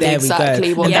probably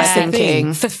exactly what and they're that's the thinking.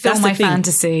 thing. Fulfill my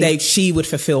fantasy. She would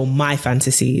fulfill my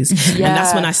fantasies. And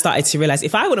that's when I started to realize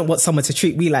if I wouldn't want someone to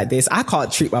treat me like this, I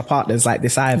can't treat my partners like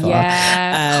this either.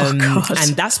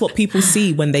 And that's what people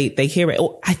see when they hear it.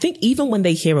 Or I think even when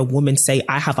they hear a woman say,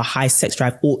 I have a high sex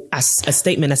drive, or a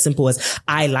statement as simple as,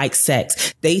 I like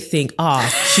sex, they think,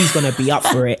 she's going to be up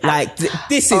for it. Like,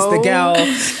 this is the girl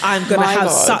I'm going to have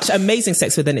such amazing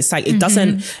sex with. And it's like, it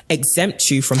doesn't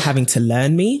exempt you from having to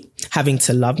learn me, having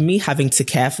to love me, having to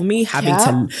care for me, having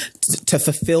to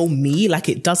fulfill me. Like,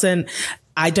 it doesn't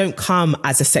I don't come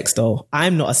as a sex doll.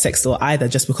 I'm not a sex doll either,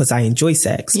 just because I enjoy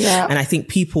sex. Yeah. And I think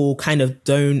people kind of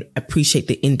don't appreciate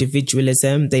the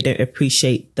individualism. They don't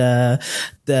appreciate the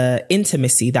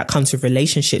intimacy that comes with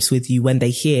relationships with you when they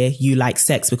hear you like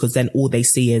sex, because then all they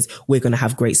see is we're going to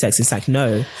have great sex. It's like,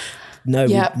 no,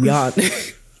 we aren't.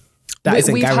 That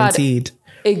isn't guaranteed.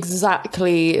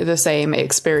 Exactly the same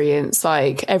experience.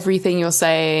 Like everything you're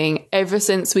saying, ever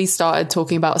since we started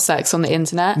talking about sex on the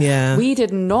internet, we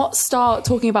did not start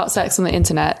talking about sex on the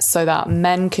internet so that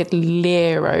men could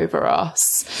leer over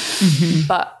us.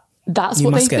 But that's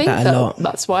what they think.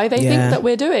 That's why they think that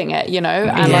we're doing it, you know?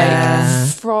 And like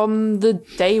from the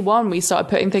day one we started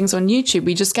putting things on YouTube,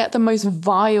 we just get the most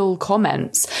vile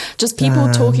comments. Just people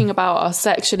talking about us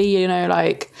sexually, you know,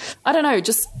 like, I don't know,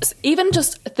 just even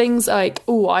just things like,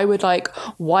 oh, I would like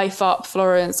wife up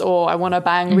Florence, or I want to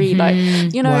bang Reed. Like,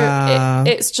 you know,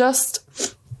 it's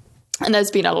just, and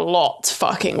there's been a lot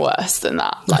fucking worse than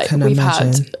that. Like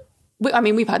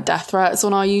we've had death threats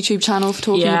on our YouTube channel for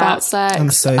talking about sex. I'm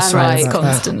so sorry about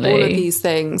constantly all of these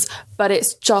things. But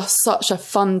it's just such a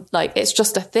fun, like, it's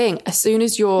just a thing. As soon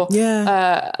as you're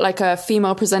like a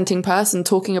female presenting person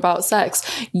talking about sex,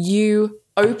 you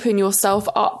open yourself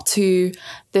up to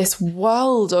this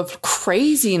world of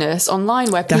craziness online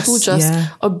where people just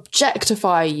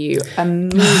objectify you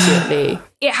immediately.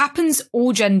 It happens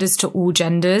all genders to all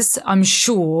genders, I'm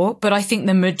sure, but I think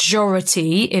the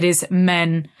majority, it is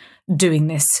men doing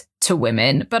this to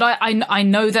women. But I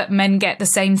know that men get the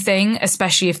same thing,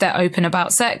 especially if they're open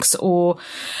about sex, or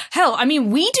hell, I mean,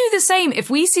 we do the same. If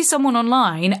we see someone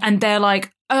online and they're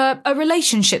like a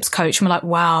relationships coach, and we're like,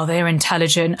 wow, they're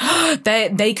intelligent.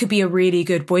 They could be a really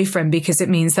good boyfriend because it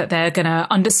means that they're going to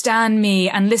understand me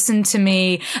and listen to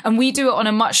me. And we do it on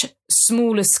a much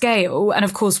smaller scale. And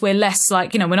of course, we're less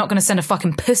like, you know, we're not going to send a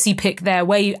fucking pussy pic their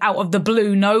way out of the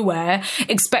blue nowhere,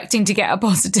 expecting to get a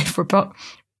positive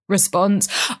response.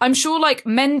 I'm sure like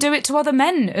men do it to other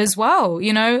men as well,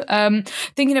 you know,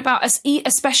 thinking about us,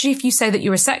 especially if you say that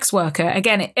you're a sex worker,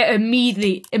 again,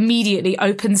 it immediately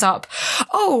opens up,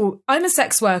 oh, I'm a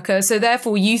sex worker, so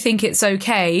therefore you think it's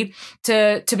okay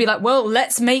to be like, well,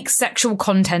 let's make sexual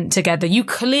content together. You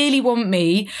clearly want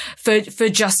me for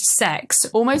just sex.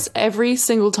 Almost every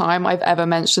single time I've ever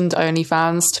mentioned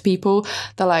OnlyFans to people,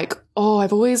 they're like, oh,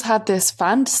 I've always had this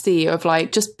fantasy of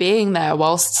like just being there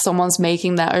whilst someone's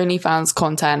making their OnlyFans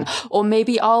content, or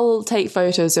maybe I'll take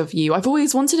photos of you. I've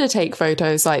always wanted to take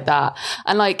photos like that.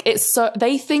 And like, it's so,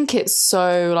 they think it's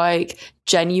so like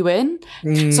genuine.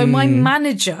 So my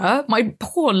manager, my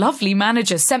poor lovely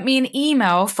manager, sent me an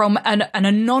email from an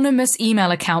anonymous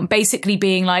email account, basically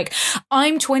being like,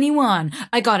 I'm 21,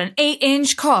 I got an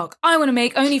 8-inch cock, I want to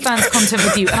make OnlyFans content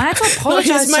with you. And I had to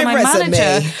apologize to my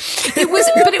manager. It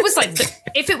was like,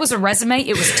 if it was a resume,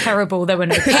 it was terrible. There were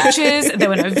no pictures, there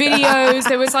were no videos.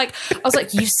 There was like, I was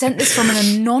like, you sent this from an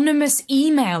anonymous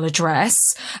email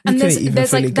address, and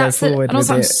there's like, that's it. And I was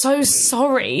like, I'm so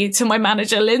sorry to my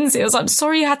manager, Lindsay. I was like, I'm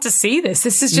sorry you had to see this.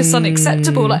 This is just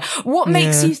unacceptable. Like, what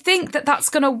makes you think that that's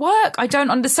going to work? I don't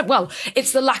understand. Well,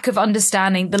 it's the lack of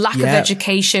understanding, the lack of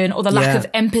education, or the lack of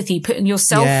empathy, putting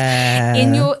yourself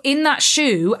in that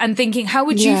shoe and thinking, how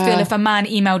would you feel if a man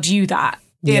emailed you that?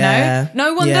 You know,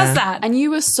 no one does that. And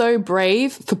you were so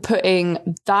brave for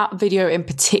putting that video in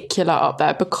particular up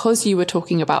there because you were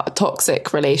talking about a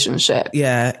toxic relationship.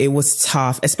 Yeah, it was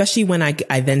tough, especially when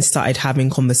I then started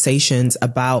having conversations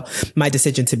about my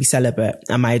decision to be celibate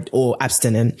or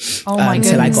abstinent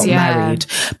until I got married.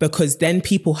 Because then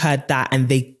people heard that and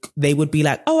they would be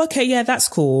like, oh, okay, yeah, that's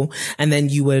cool. And then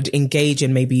you would engage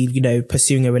in maybe, you know,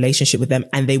 pursuing a relationship with them,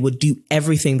 and they would do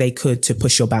everything they could to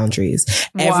push your boundaries,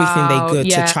 everything they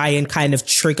could to try and kind of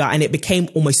trigger. And it became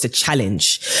almost a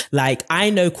challenge. Like, I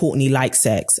know Courtney likes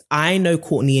sex. I know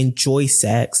Courtney enjoys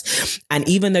sex. And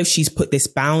even though she's put this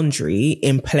boundary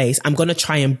in place, I'm going to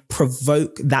try and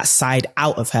provoke that side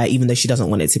out of her, even though she doesn't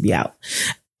want it to be out.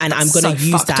 And I'm going to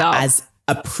use that as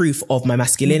a proof of my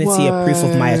masculinity, a proof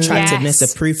of my attractiveness,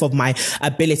 a proof of my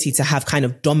ability to have kind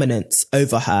of dominance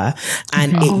over her.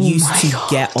 And it used to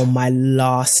get on my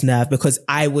last nerve because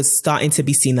I was starting to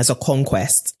be seen as a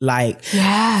conquest. Like,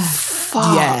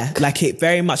 like it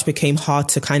very much became hard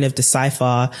to kind of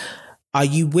decipher, are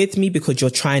you with me because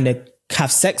you're trying to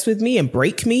have sex with me and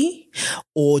break me?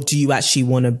 Or do you actually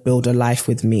want to build a life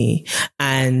with me?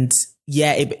 And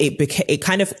yeah, it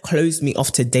kind of closed me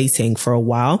off to dating for a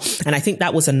while. And I think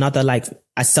that was another, like,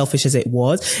 as selfish as it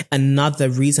was, another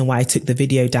reason why I took the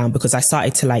video down, because I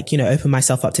started to, like, you know, open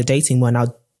myself up to dating when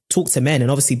talk to men. And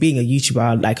obviously being a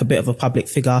YouTuber, like a bit of a public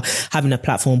figure, having a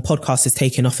platform, podcast is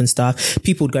taking off and stuff,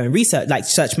 people would go and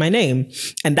search my name.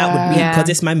 And that would be, because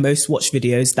it's my most watched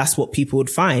videos, that's what people would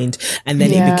find. And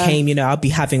then it became, you know, I'll be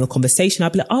having a conversation. I'll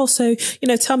be like, oh, so, you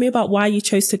know, tell me about why you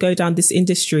chose to go down this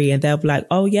industry. And they'll be like,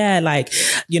 oh yeah, like,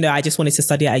 you know, I just wanted to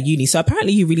study at uni. So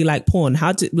apparently you really like porn.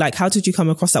 How did you come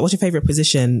across that? What's your favorite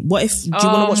position? Do you want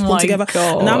to watch porn together?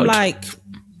 God. And I'm like,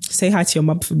 say hi to your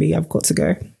mum for me. I've got to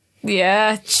go.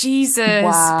 Yeah, Jesus.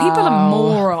 Wow. People are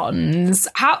morons.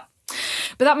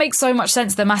 But that makes so much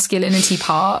sense, the masculinity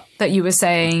part that you were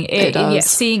saying. It does.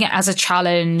 Seeing it as a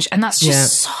challenge. And that's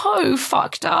just so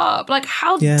fucked up. Like,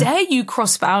 how dare you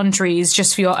cross boundaries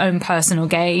just for your own personal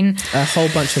gain? A whole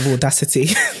bunch of audacity.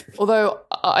 Although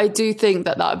I do think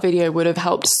that video would have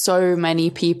helped so many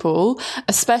people,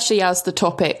 especially as the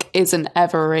topic isn't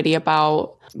ever really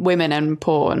about women and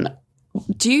porn.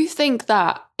 Do you think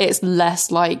that it's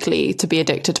less likely to be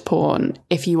addicted to porn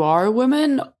if you are a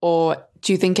woman, or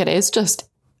do you think it is just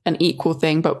an equal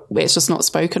thing, but it's just not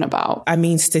spoken about? I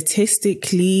mean,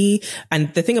 statistically,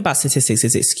 and the thing about statistics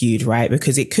is it's skewed, right?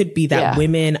 Because it could be that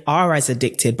women are as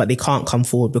addicted, but they can't come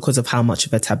forward because of how much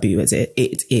of a taboo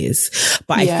it is.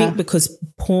 But I think because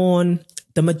porn,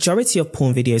 the majority of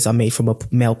porn videos are made from a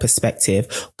male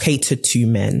perspective, catered to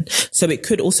men. So it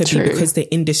could also be because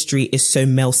the industry is so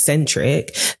male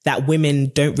centric that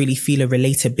women don't really feel a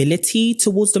relatability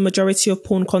towards the majority of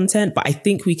porn content. But I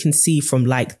think we can see from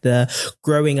like the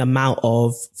growing amount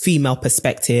of female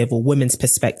perspective or women's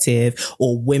perspective,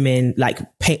 or women like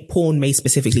porn made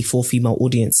specifically for female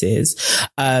audiences.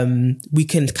 We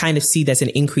can kind of see there's an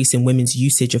increase in women's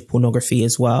usage of pornography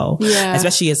as well,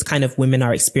 especially as kind of women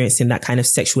are experiencing that kind of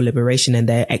sexual liberation and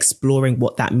they're exploring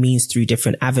what that means through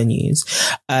different avenues.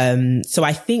 So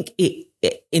I think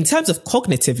in terms of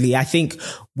cognitively, I think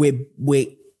we're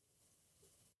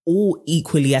all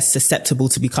equally as susceptible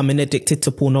to becoming addicted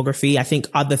to pornography. I think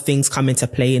other things come into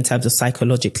play in terms of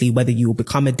psychologically, whether you will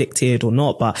become addicted or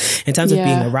not. But in terms of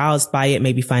being aroused by it,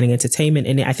 maybe finding entertainment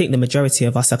in it, I think the majority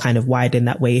of us are kind of wired in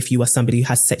that way if you are somebody who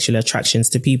has sexual attractions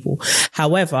to people.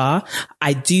 However,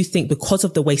 I do think because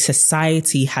of the way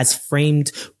society has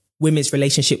framed women's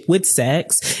relationship with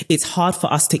sex, it's hard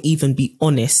for us to even be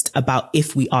honest about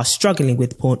if we are struggling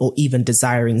with porn or even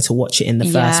desiring to watch it in the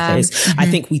first place. Mm-hmm. I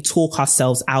think we talk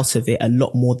ourselves out of it a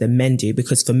lot more than men do,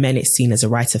 because for men, it's seen as a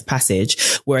rite of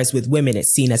passage. Whereas with women,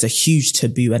 it's seen as a huge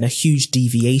taboo and a huge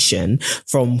deviation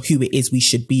from who it is we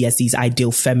should be as these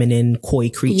ideal feminine, coy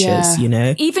creatures, you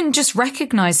know? Even just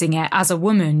recognizing it as a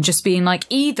woman, just being like,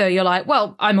 either you're like,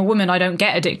 well, I'm a woman, I don't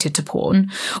get addicted to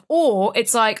porn. Or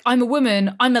it's like, I'm a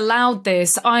woman, I'm allowed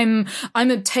this, I'm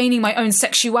obtaining my own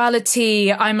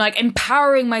sexuality, I'm like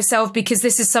empowering myself because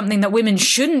this is something that women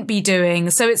shouldn't be doing.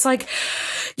 So it's like,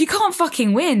 you can't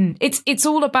fucking win. It's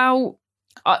all about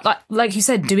like you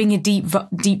said, doing a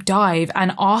deep dive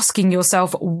and asking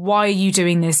yourself, why are you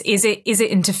doing this? Is it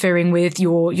interfering with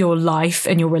your life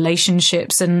and your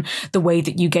relationships and the way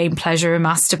that you gain pleasure and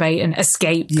masturbate and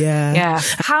escape? Yeah.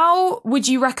 How would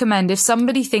you recommend, if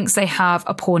somebody thinks they have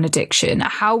a porn addiction,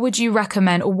 how would you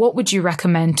recommend, or what would you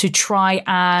recommend to try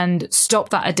and stop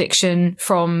that addiction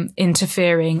from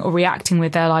interfering or reacting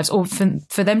with their lives, or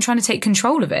for them trying to take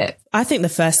control of it? I think the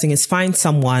first thing is find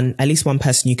someone, at least one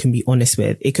person you can be honest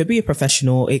with. It could be a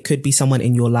professional. It could be someone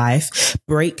in your life.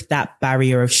 Break that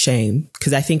barrier of shame.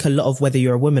 Because I think a lot of, whether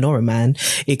you're a woman or a man,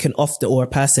 it can often, or a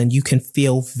person, you can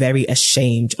feel very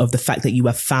ashamed of the fact that you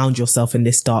have found yourself in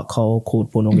this dark hole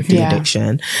called pornography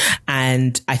addiction.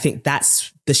 And I think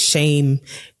that's the shame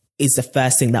is the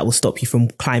first thing that will stop you from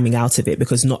climbing out of it,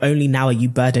 because not only now are you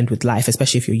burdened with life,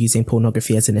 especially if you're using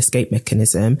pornography as an escape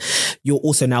mechanism, you're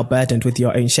also now burdened with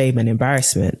your own shame and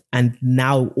embarrassment. And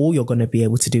now all you're going to be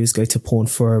able to do is go to porn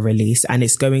for a release, and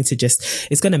it's going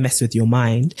to mess with your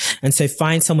mind. And so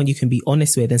find someone you can be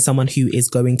honest with, and someone who is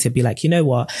going to be like, you know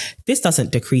what, this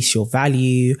doesn't decrease your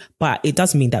value, but it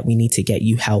does mean that we need to get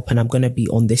you help, and I'm going to be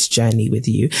on this journey with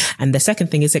you. And the second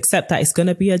thing is accept that it's going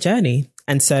to be a journey.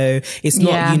 And so it's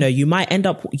not, you may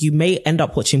end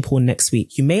up watching porn next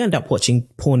week. You may end up watching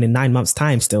porn in 9 months'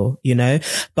 time still,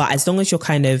 but as long as you're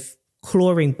kind of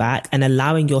clawing back and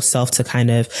allowing yourself to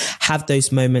kind of have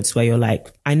those moments where you're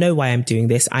like, I know why I'm doing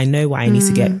this. I know why I need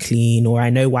to get clean, or I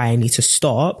know why I need to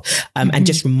stop. And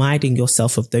just reminding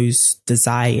yourself of those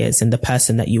desires and the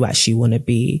person that you actually want to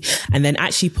be. And then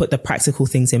actually put the practical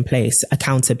things in place,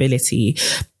 accountability.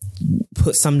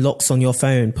 put some locks on your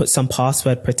phone, put some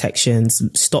password protections,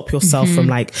 stop yourself from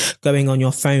like going on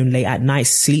your phone late at night,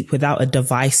 sleep without a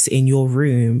device in your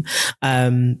room.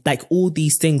 Like all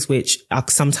these things which are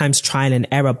sometimes trial and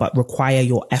error, but require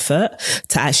your effort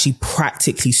to actually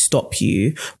practically stop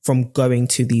you from going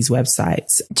to these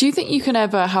websites. Do you think you can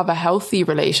ever have a healthy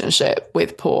relationship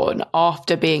with porn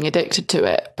after being addicted to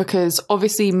it? Because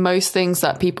obviously most things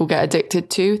that people get addicted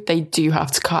to, they do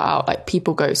have to cut out. Like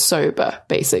people go sober,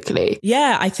 basically.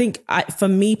 Yeah, I think for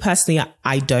me personally,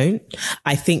 I don't.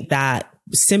 I think that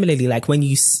similarly, like when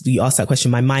you asked that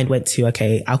question, my mind went to,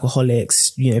 okay,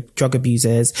 alcoholics, drug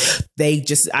abusers. They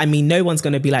just, no one's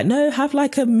going to be like, no, have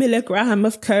like a milligram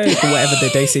of coke or whatever the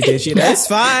dosage is, it's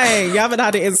fine. You haven't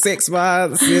had it in 6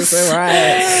 months. It's all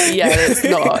right. Yeah, it's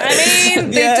not.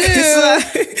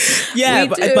 They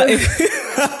do.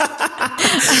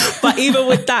 But even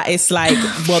with that, it's like,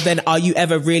 well, then are you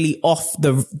ever really off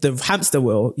the hamster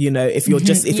wheel? If you're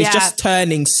it's just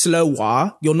turning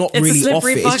slower, you're not really off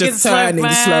it. It's just turning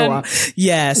slower.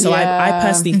 Yeah. So I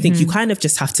personally think you kind of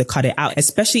just have to cut it out,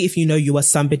 especially if you are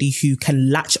somebody who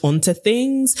can latch onto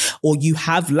things, or you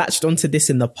have latched onto this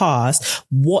in the past.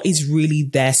 What is really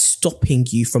there stopping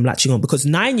you from latching on? Because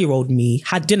 9-year-old me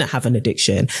didn't have an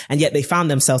addiction, and yet they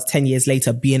found themselves 10 years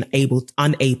later being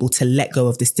unable to let go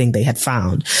of this thing they had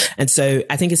found. And so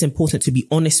I think it's important to be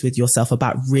honest with yourself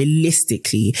about,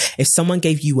 realistically, if someone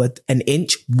gave you an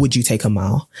inch, would you take a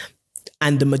mile?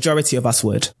 And the majority of us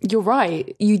would. You're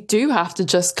right. You do have to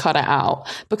just cut it out,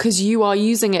 because you are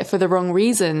using it for the wrong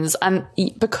reasons. And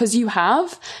because you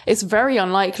have, it's very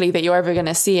unlikely that you're ever going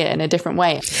to see it in a different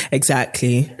way.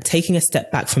 Exactly. Taking a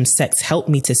step back from sex helped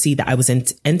me to see that I was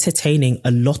entertaining a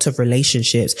lot of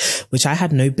relationships, which I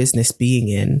had no business being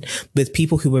in, with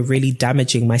people who were really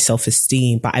damaging my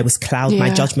self-esteem, but I was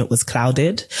my judgment was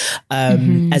clouded.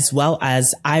 As well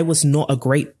as I was not a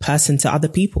great person to other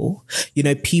people.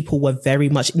 People were very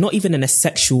much, not even in a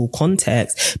sexual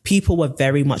context, people were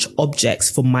very much objects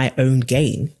for my own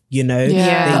gain.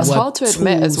 That's hard to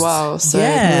admit as well. So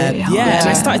yeah. And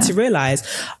I started to realize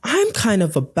I'm kind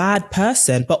of a bad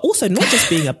person, but also not just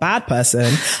being a bad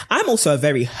person, I'm also a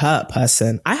very hurt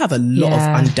person. I have a lot of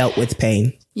undealt with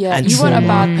pain. Yeah, and you weren't a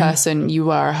bad person, you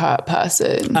were a hurt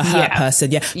person. A hurt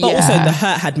person, yeah. But also the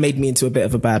hurt had made me into a bit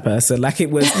of a bad person. Like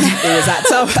it was at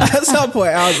some point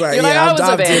I was like, I'm doing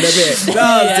a bit.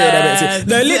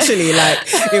 No, literally,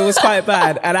 like it was quite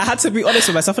bad. And I had to be honest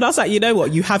with myself. And I was like, you know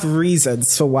what? You have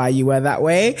reasons for why you were that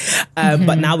way.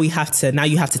 But now you have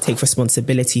to take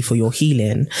responsibility for your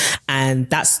healing. And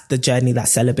that's the journey that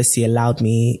celibacy allowed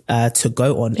me to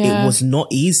go on. It was not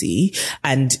easy.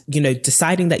 And,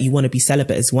 deciding that you want to be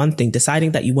celibate is one thing.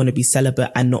 Deciding that you want to be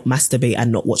celibate and not masturbate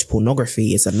and not watch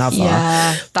pornography is another.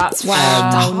 Yeah, that's it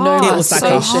was like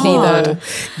a whole,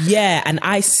 and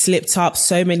I slipped up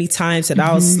so many times, and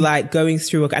I was like going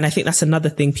through, and I think that's another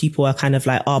thing. People are kind of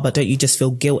like, but don't you just feel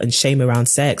guilt and shame around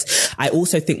sex? I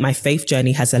also think my faith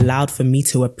journey has allowed for me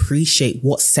to appreciate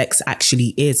what sex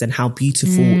actually is and how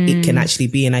beautiful it can actually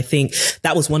be. And I think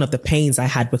that was one of the pains I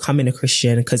had becoming a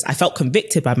Christian, because I felt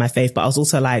convicted by my faith, but I was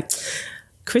also like,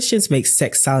 Christians make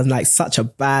sex sound like such a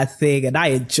bad thing, and I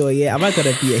enjoy it. Am I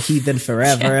going to be a heathen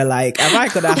forever? Like, am I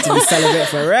going to have to be celibate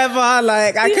forever?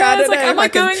 Like, I can't. Like, am I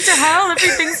going to hell?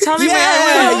 Everything's telling me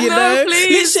I will. No,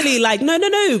 please. Literally, like, no.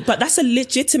 But that's a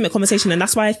legitimate conversation, and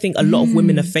that's why I think a lot of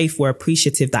women of faith were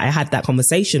appreciative that I had that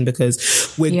conversation,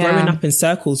 because we're growing up in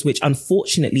circles which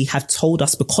unfortunately have told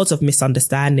us, because of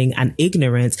misunderstanding and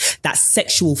ignorance, that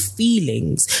sexual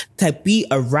feelings to be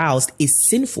aroused is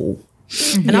sinful.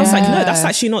 And I was like, no, that's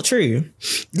actually not true.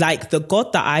 Like, the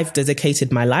God that I've dedicated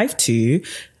my life to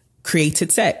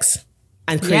created sex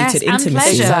and created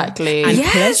intimacy and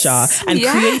pleasure and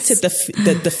created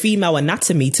the female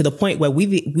anatomy to the point where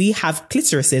we have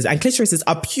clitorises, and clitorises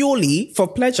are purely for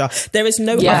pleasure. There is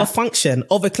no other function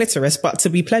of a clitoris but to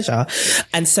be pleasure.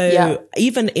 And so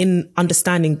even in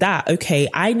understanding that, okay,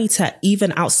 I need to,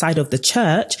 even outside of the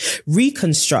church,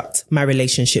 reconstruct my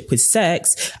relationship with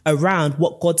sex around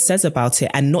what God says about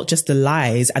it, and not just the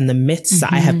lies and the myths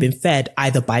that I have been fed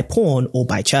either by porn or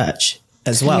by church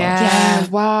as well. Yeah,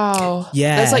 wow.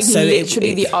 Yeah. That's like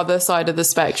literally the other side of the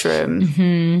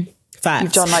spectrum. Facts.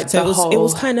 You've done like so the whole... it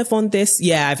was kind of on this.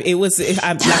 Yeah, it was, like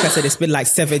I said, it's been like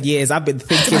 7 years. I've been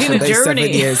thinking for those 7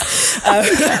 years.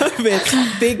 I've been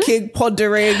thinking,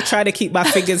 pondering, trying to keep my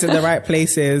fingers in the right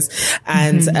places.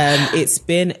 And it's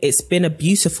been a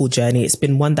beautiful journey. It's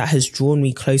been one that has drawn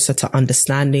me closer to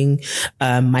understanding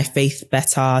my faith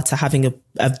better, to having a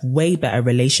a way better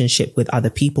relationship with other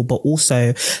people, but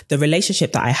also the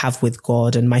relationship that I have with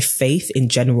God and my faith in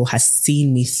general has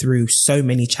seen me through so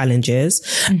many challenges.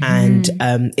 And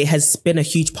it has been a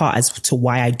huge part as to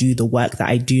why I do the work that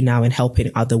I do now in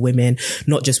helping other women,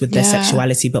 not just with their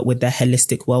sexuality, but with their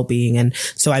holistic well-being. And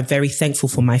so I'm very thankful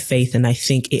for my faith. And I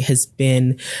think it has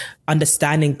been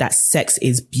understanding that sex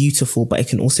is beautiful, but it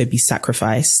can also be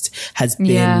sacrificed has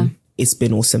been it's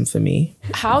been awesome for me.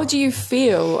 How do you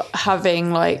feel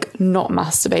having like not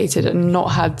masturbated and not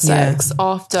had sex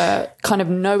after kind of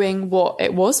knowing what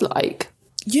it was like?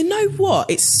 You know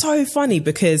what? It's so funny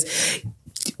because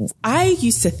I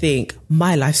used to think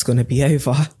my life's going to be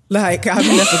over. Like I'm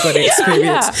never going to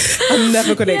experience, I'm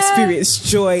never going to experience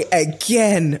joy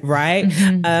again. Right.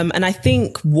 And I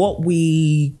think what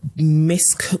we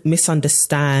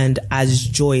misunderstand as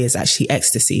joy is actually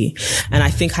ecstasy. And I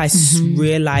think I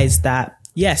realized that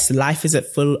yes, life isn't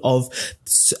full of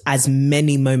as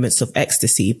many moments of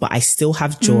ecstasy, but I still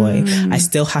have joy. I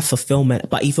still have fulfillment,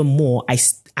 but even more,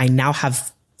 I now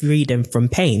have freedom from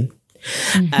pain.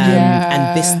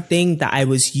 And this thing that I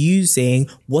was using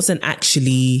wasn't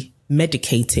actually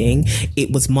medicating,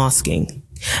 it was masking.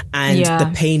 And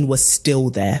the pain was still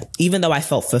there. Even though I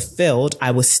felt fulfilled, I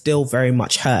was still very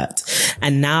much hurt.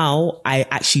 And now I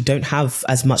actually don't have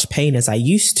as much pain as I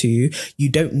used to. You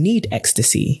don't need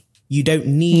ecstasy. You don't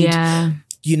need,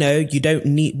 you know, you don't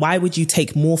need, why would you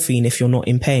take morphine if you're not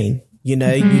in pain? You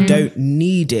know, you don't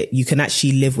need it. You can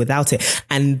actually live without it.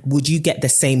 And would you get the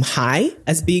same high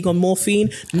as being on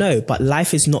morphine? No, but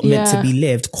life is not meant to be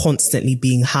lived constantly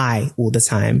being high all the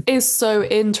time. It's so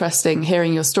interesting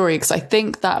hearing your story because I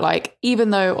think that like,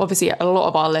 even though obviously a lot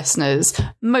of our listeners,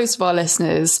 most of our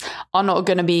listeners are not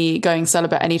going to be going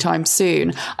celibate anytime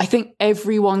soon, I think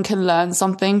everyone can learn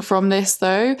something from this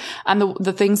though. And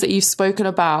the things that you've spoken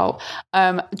about,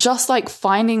 just like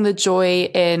finding the joy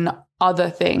in other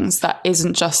things that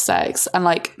isn't just sex and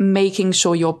like making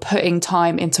sure you're putting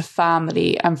time into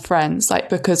family and friends, like,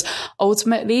 because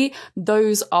ultimately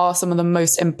those are some of the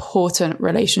most important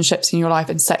relationships in your life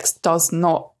and sex does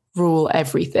not rule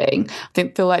everything.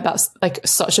 Feel like that's like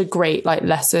such a great like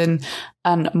lesson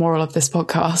and moral of this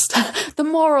podcast. The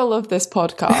moral of this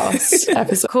podcast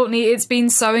episode. Courtney, it's been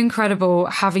so incredible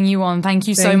having you on. Thank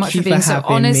you so much for being so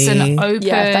honest and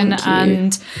open,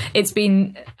 and it's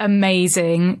been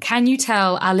amazing. Can you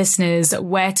tell our listeners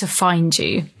where to find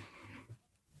you?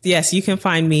 Yes, you can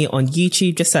find me on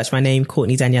YouTube. Just search my name,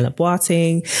 Courtney Daniela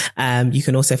Boateng. You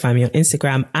can also find me on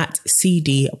Instagram at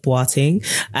CD Boateng.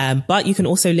 But you can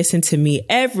also listen to me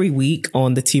every week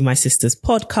on the To My Sisters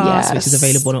podcast, which is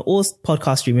available on all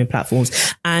podcast streaming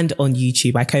platforms and on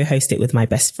YouTube. I co-host it with my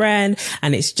best friend,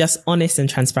 and it's just honest and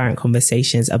transparent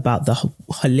conversations about the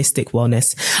holistic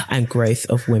wellness and growth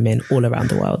of women all around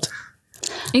the world.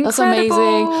 Incredible. That's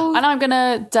amazing. And I'm going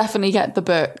to definitely get the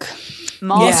book.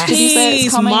 March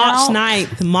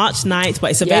 9th,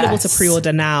 but it's available to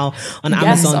pre-order now on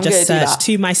Amazon. Just search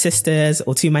To My Sisters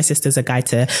or To My Sisters, A Guide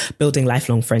to Building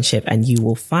Lifelong Friendship, and you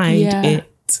will find it.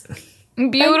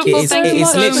 Beautiful. Thank you.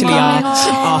 It's literally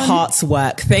our heart's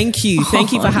work. Thank you.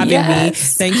 Thank you for having me.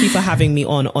 Thank you for having me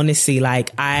on. Honestly,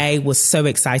 like I was so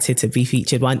excited to be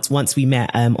featured once we met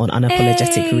on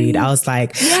Unapologetic Read. I was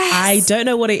like, I don't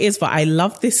know what it is, but I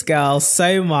love this girl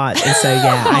so much. And so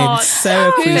I'm so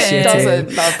appreciative. Who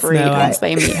doesn't love Read once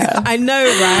they meet her? I know,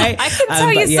 right? I can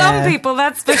tell you some people,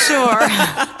 that's for sure.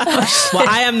 Well,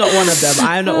 I am not one of them.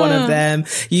 I am not one of them.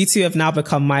 You two have now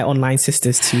become my online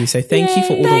sisters too. So thank you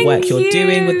for all the work you're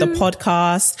doing with the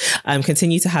podcast.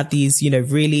 Continue to have these,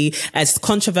 really, as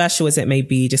controversial as it may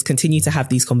be, just continue to have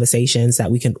these conversations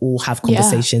that we can all have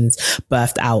conversations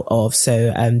birthed out of.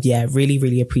 So really,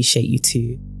 really appreciate you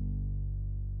too.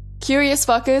 Curious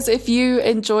fuckers, if you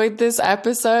enjoyed this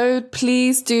episode,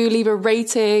 please do leave a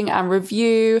rating and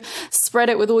review. Spread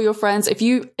it with all your friends. If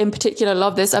you in particular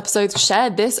love this episode, share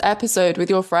this episode with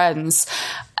your friends.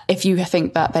 If you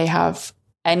think that they have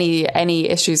any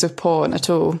issues with porn at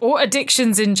all, or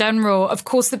addictions in general, of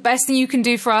course, the best thing you can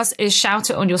do for us is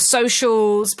shout it on your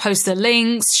socials, post the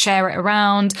links, share it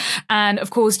around. And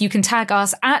of course, you can tag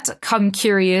us at Come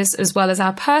Curious, as well as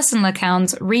our personal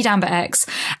accounts, Read Amber X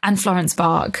and Florence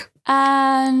Bark.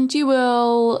 And you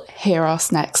will hear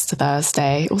us next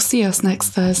Thursday, or see us next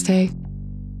Thursday.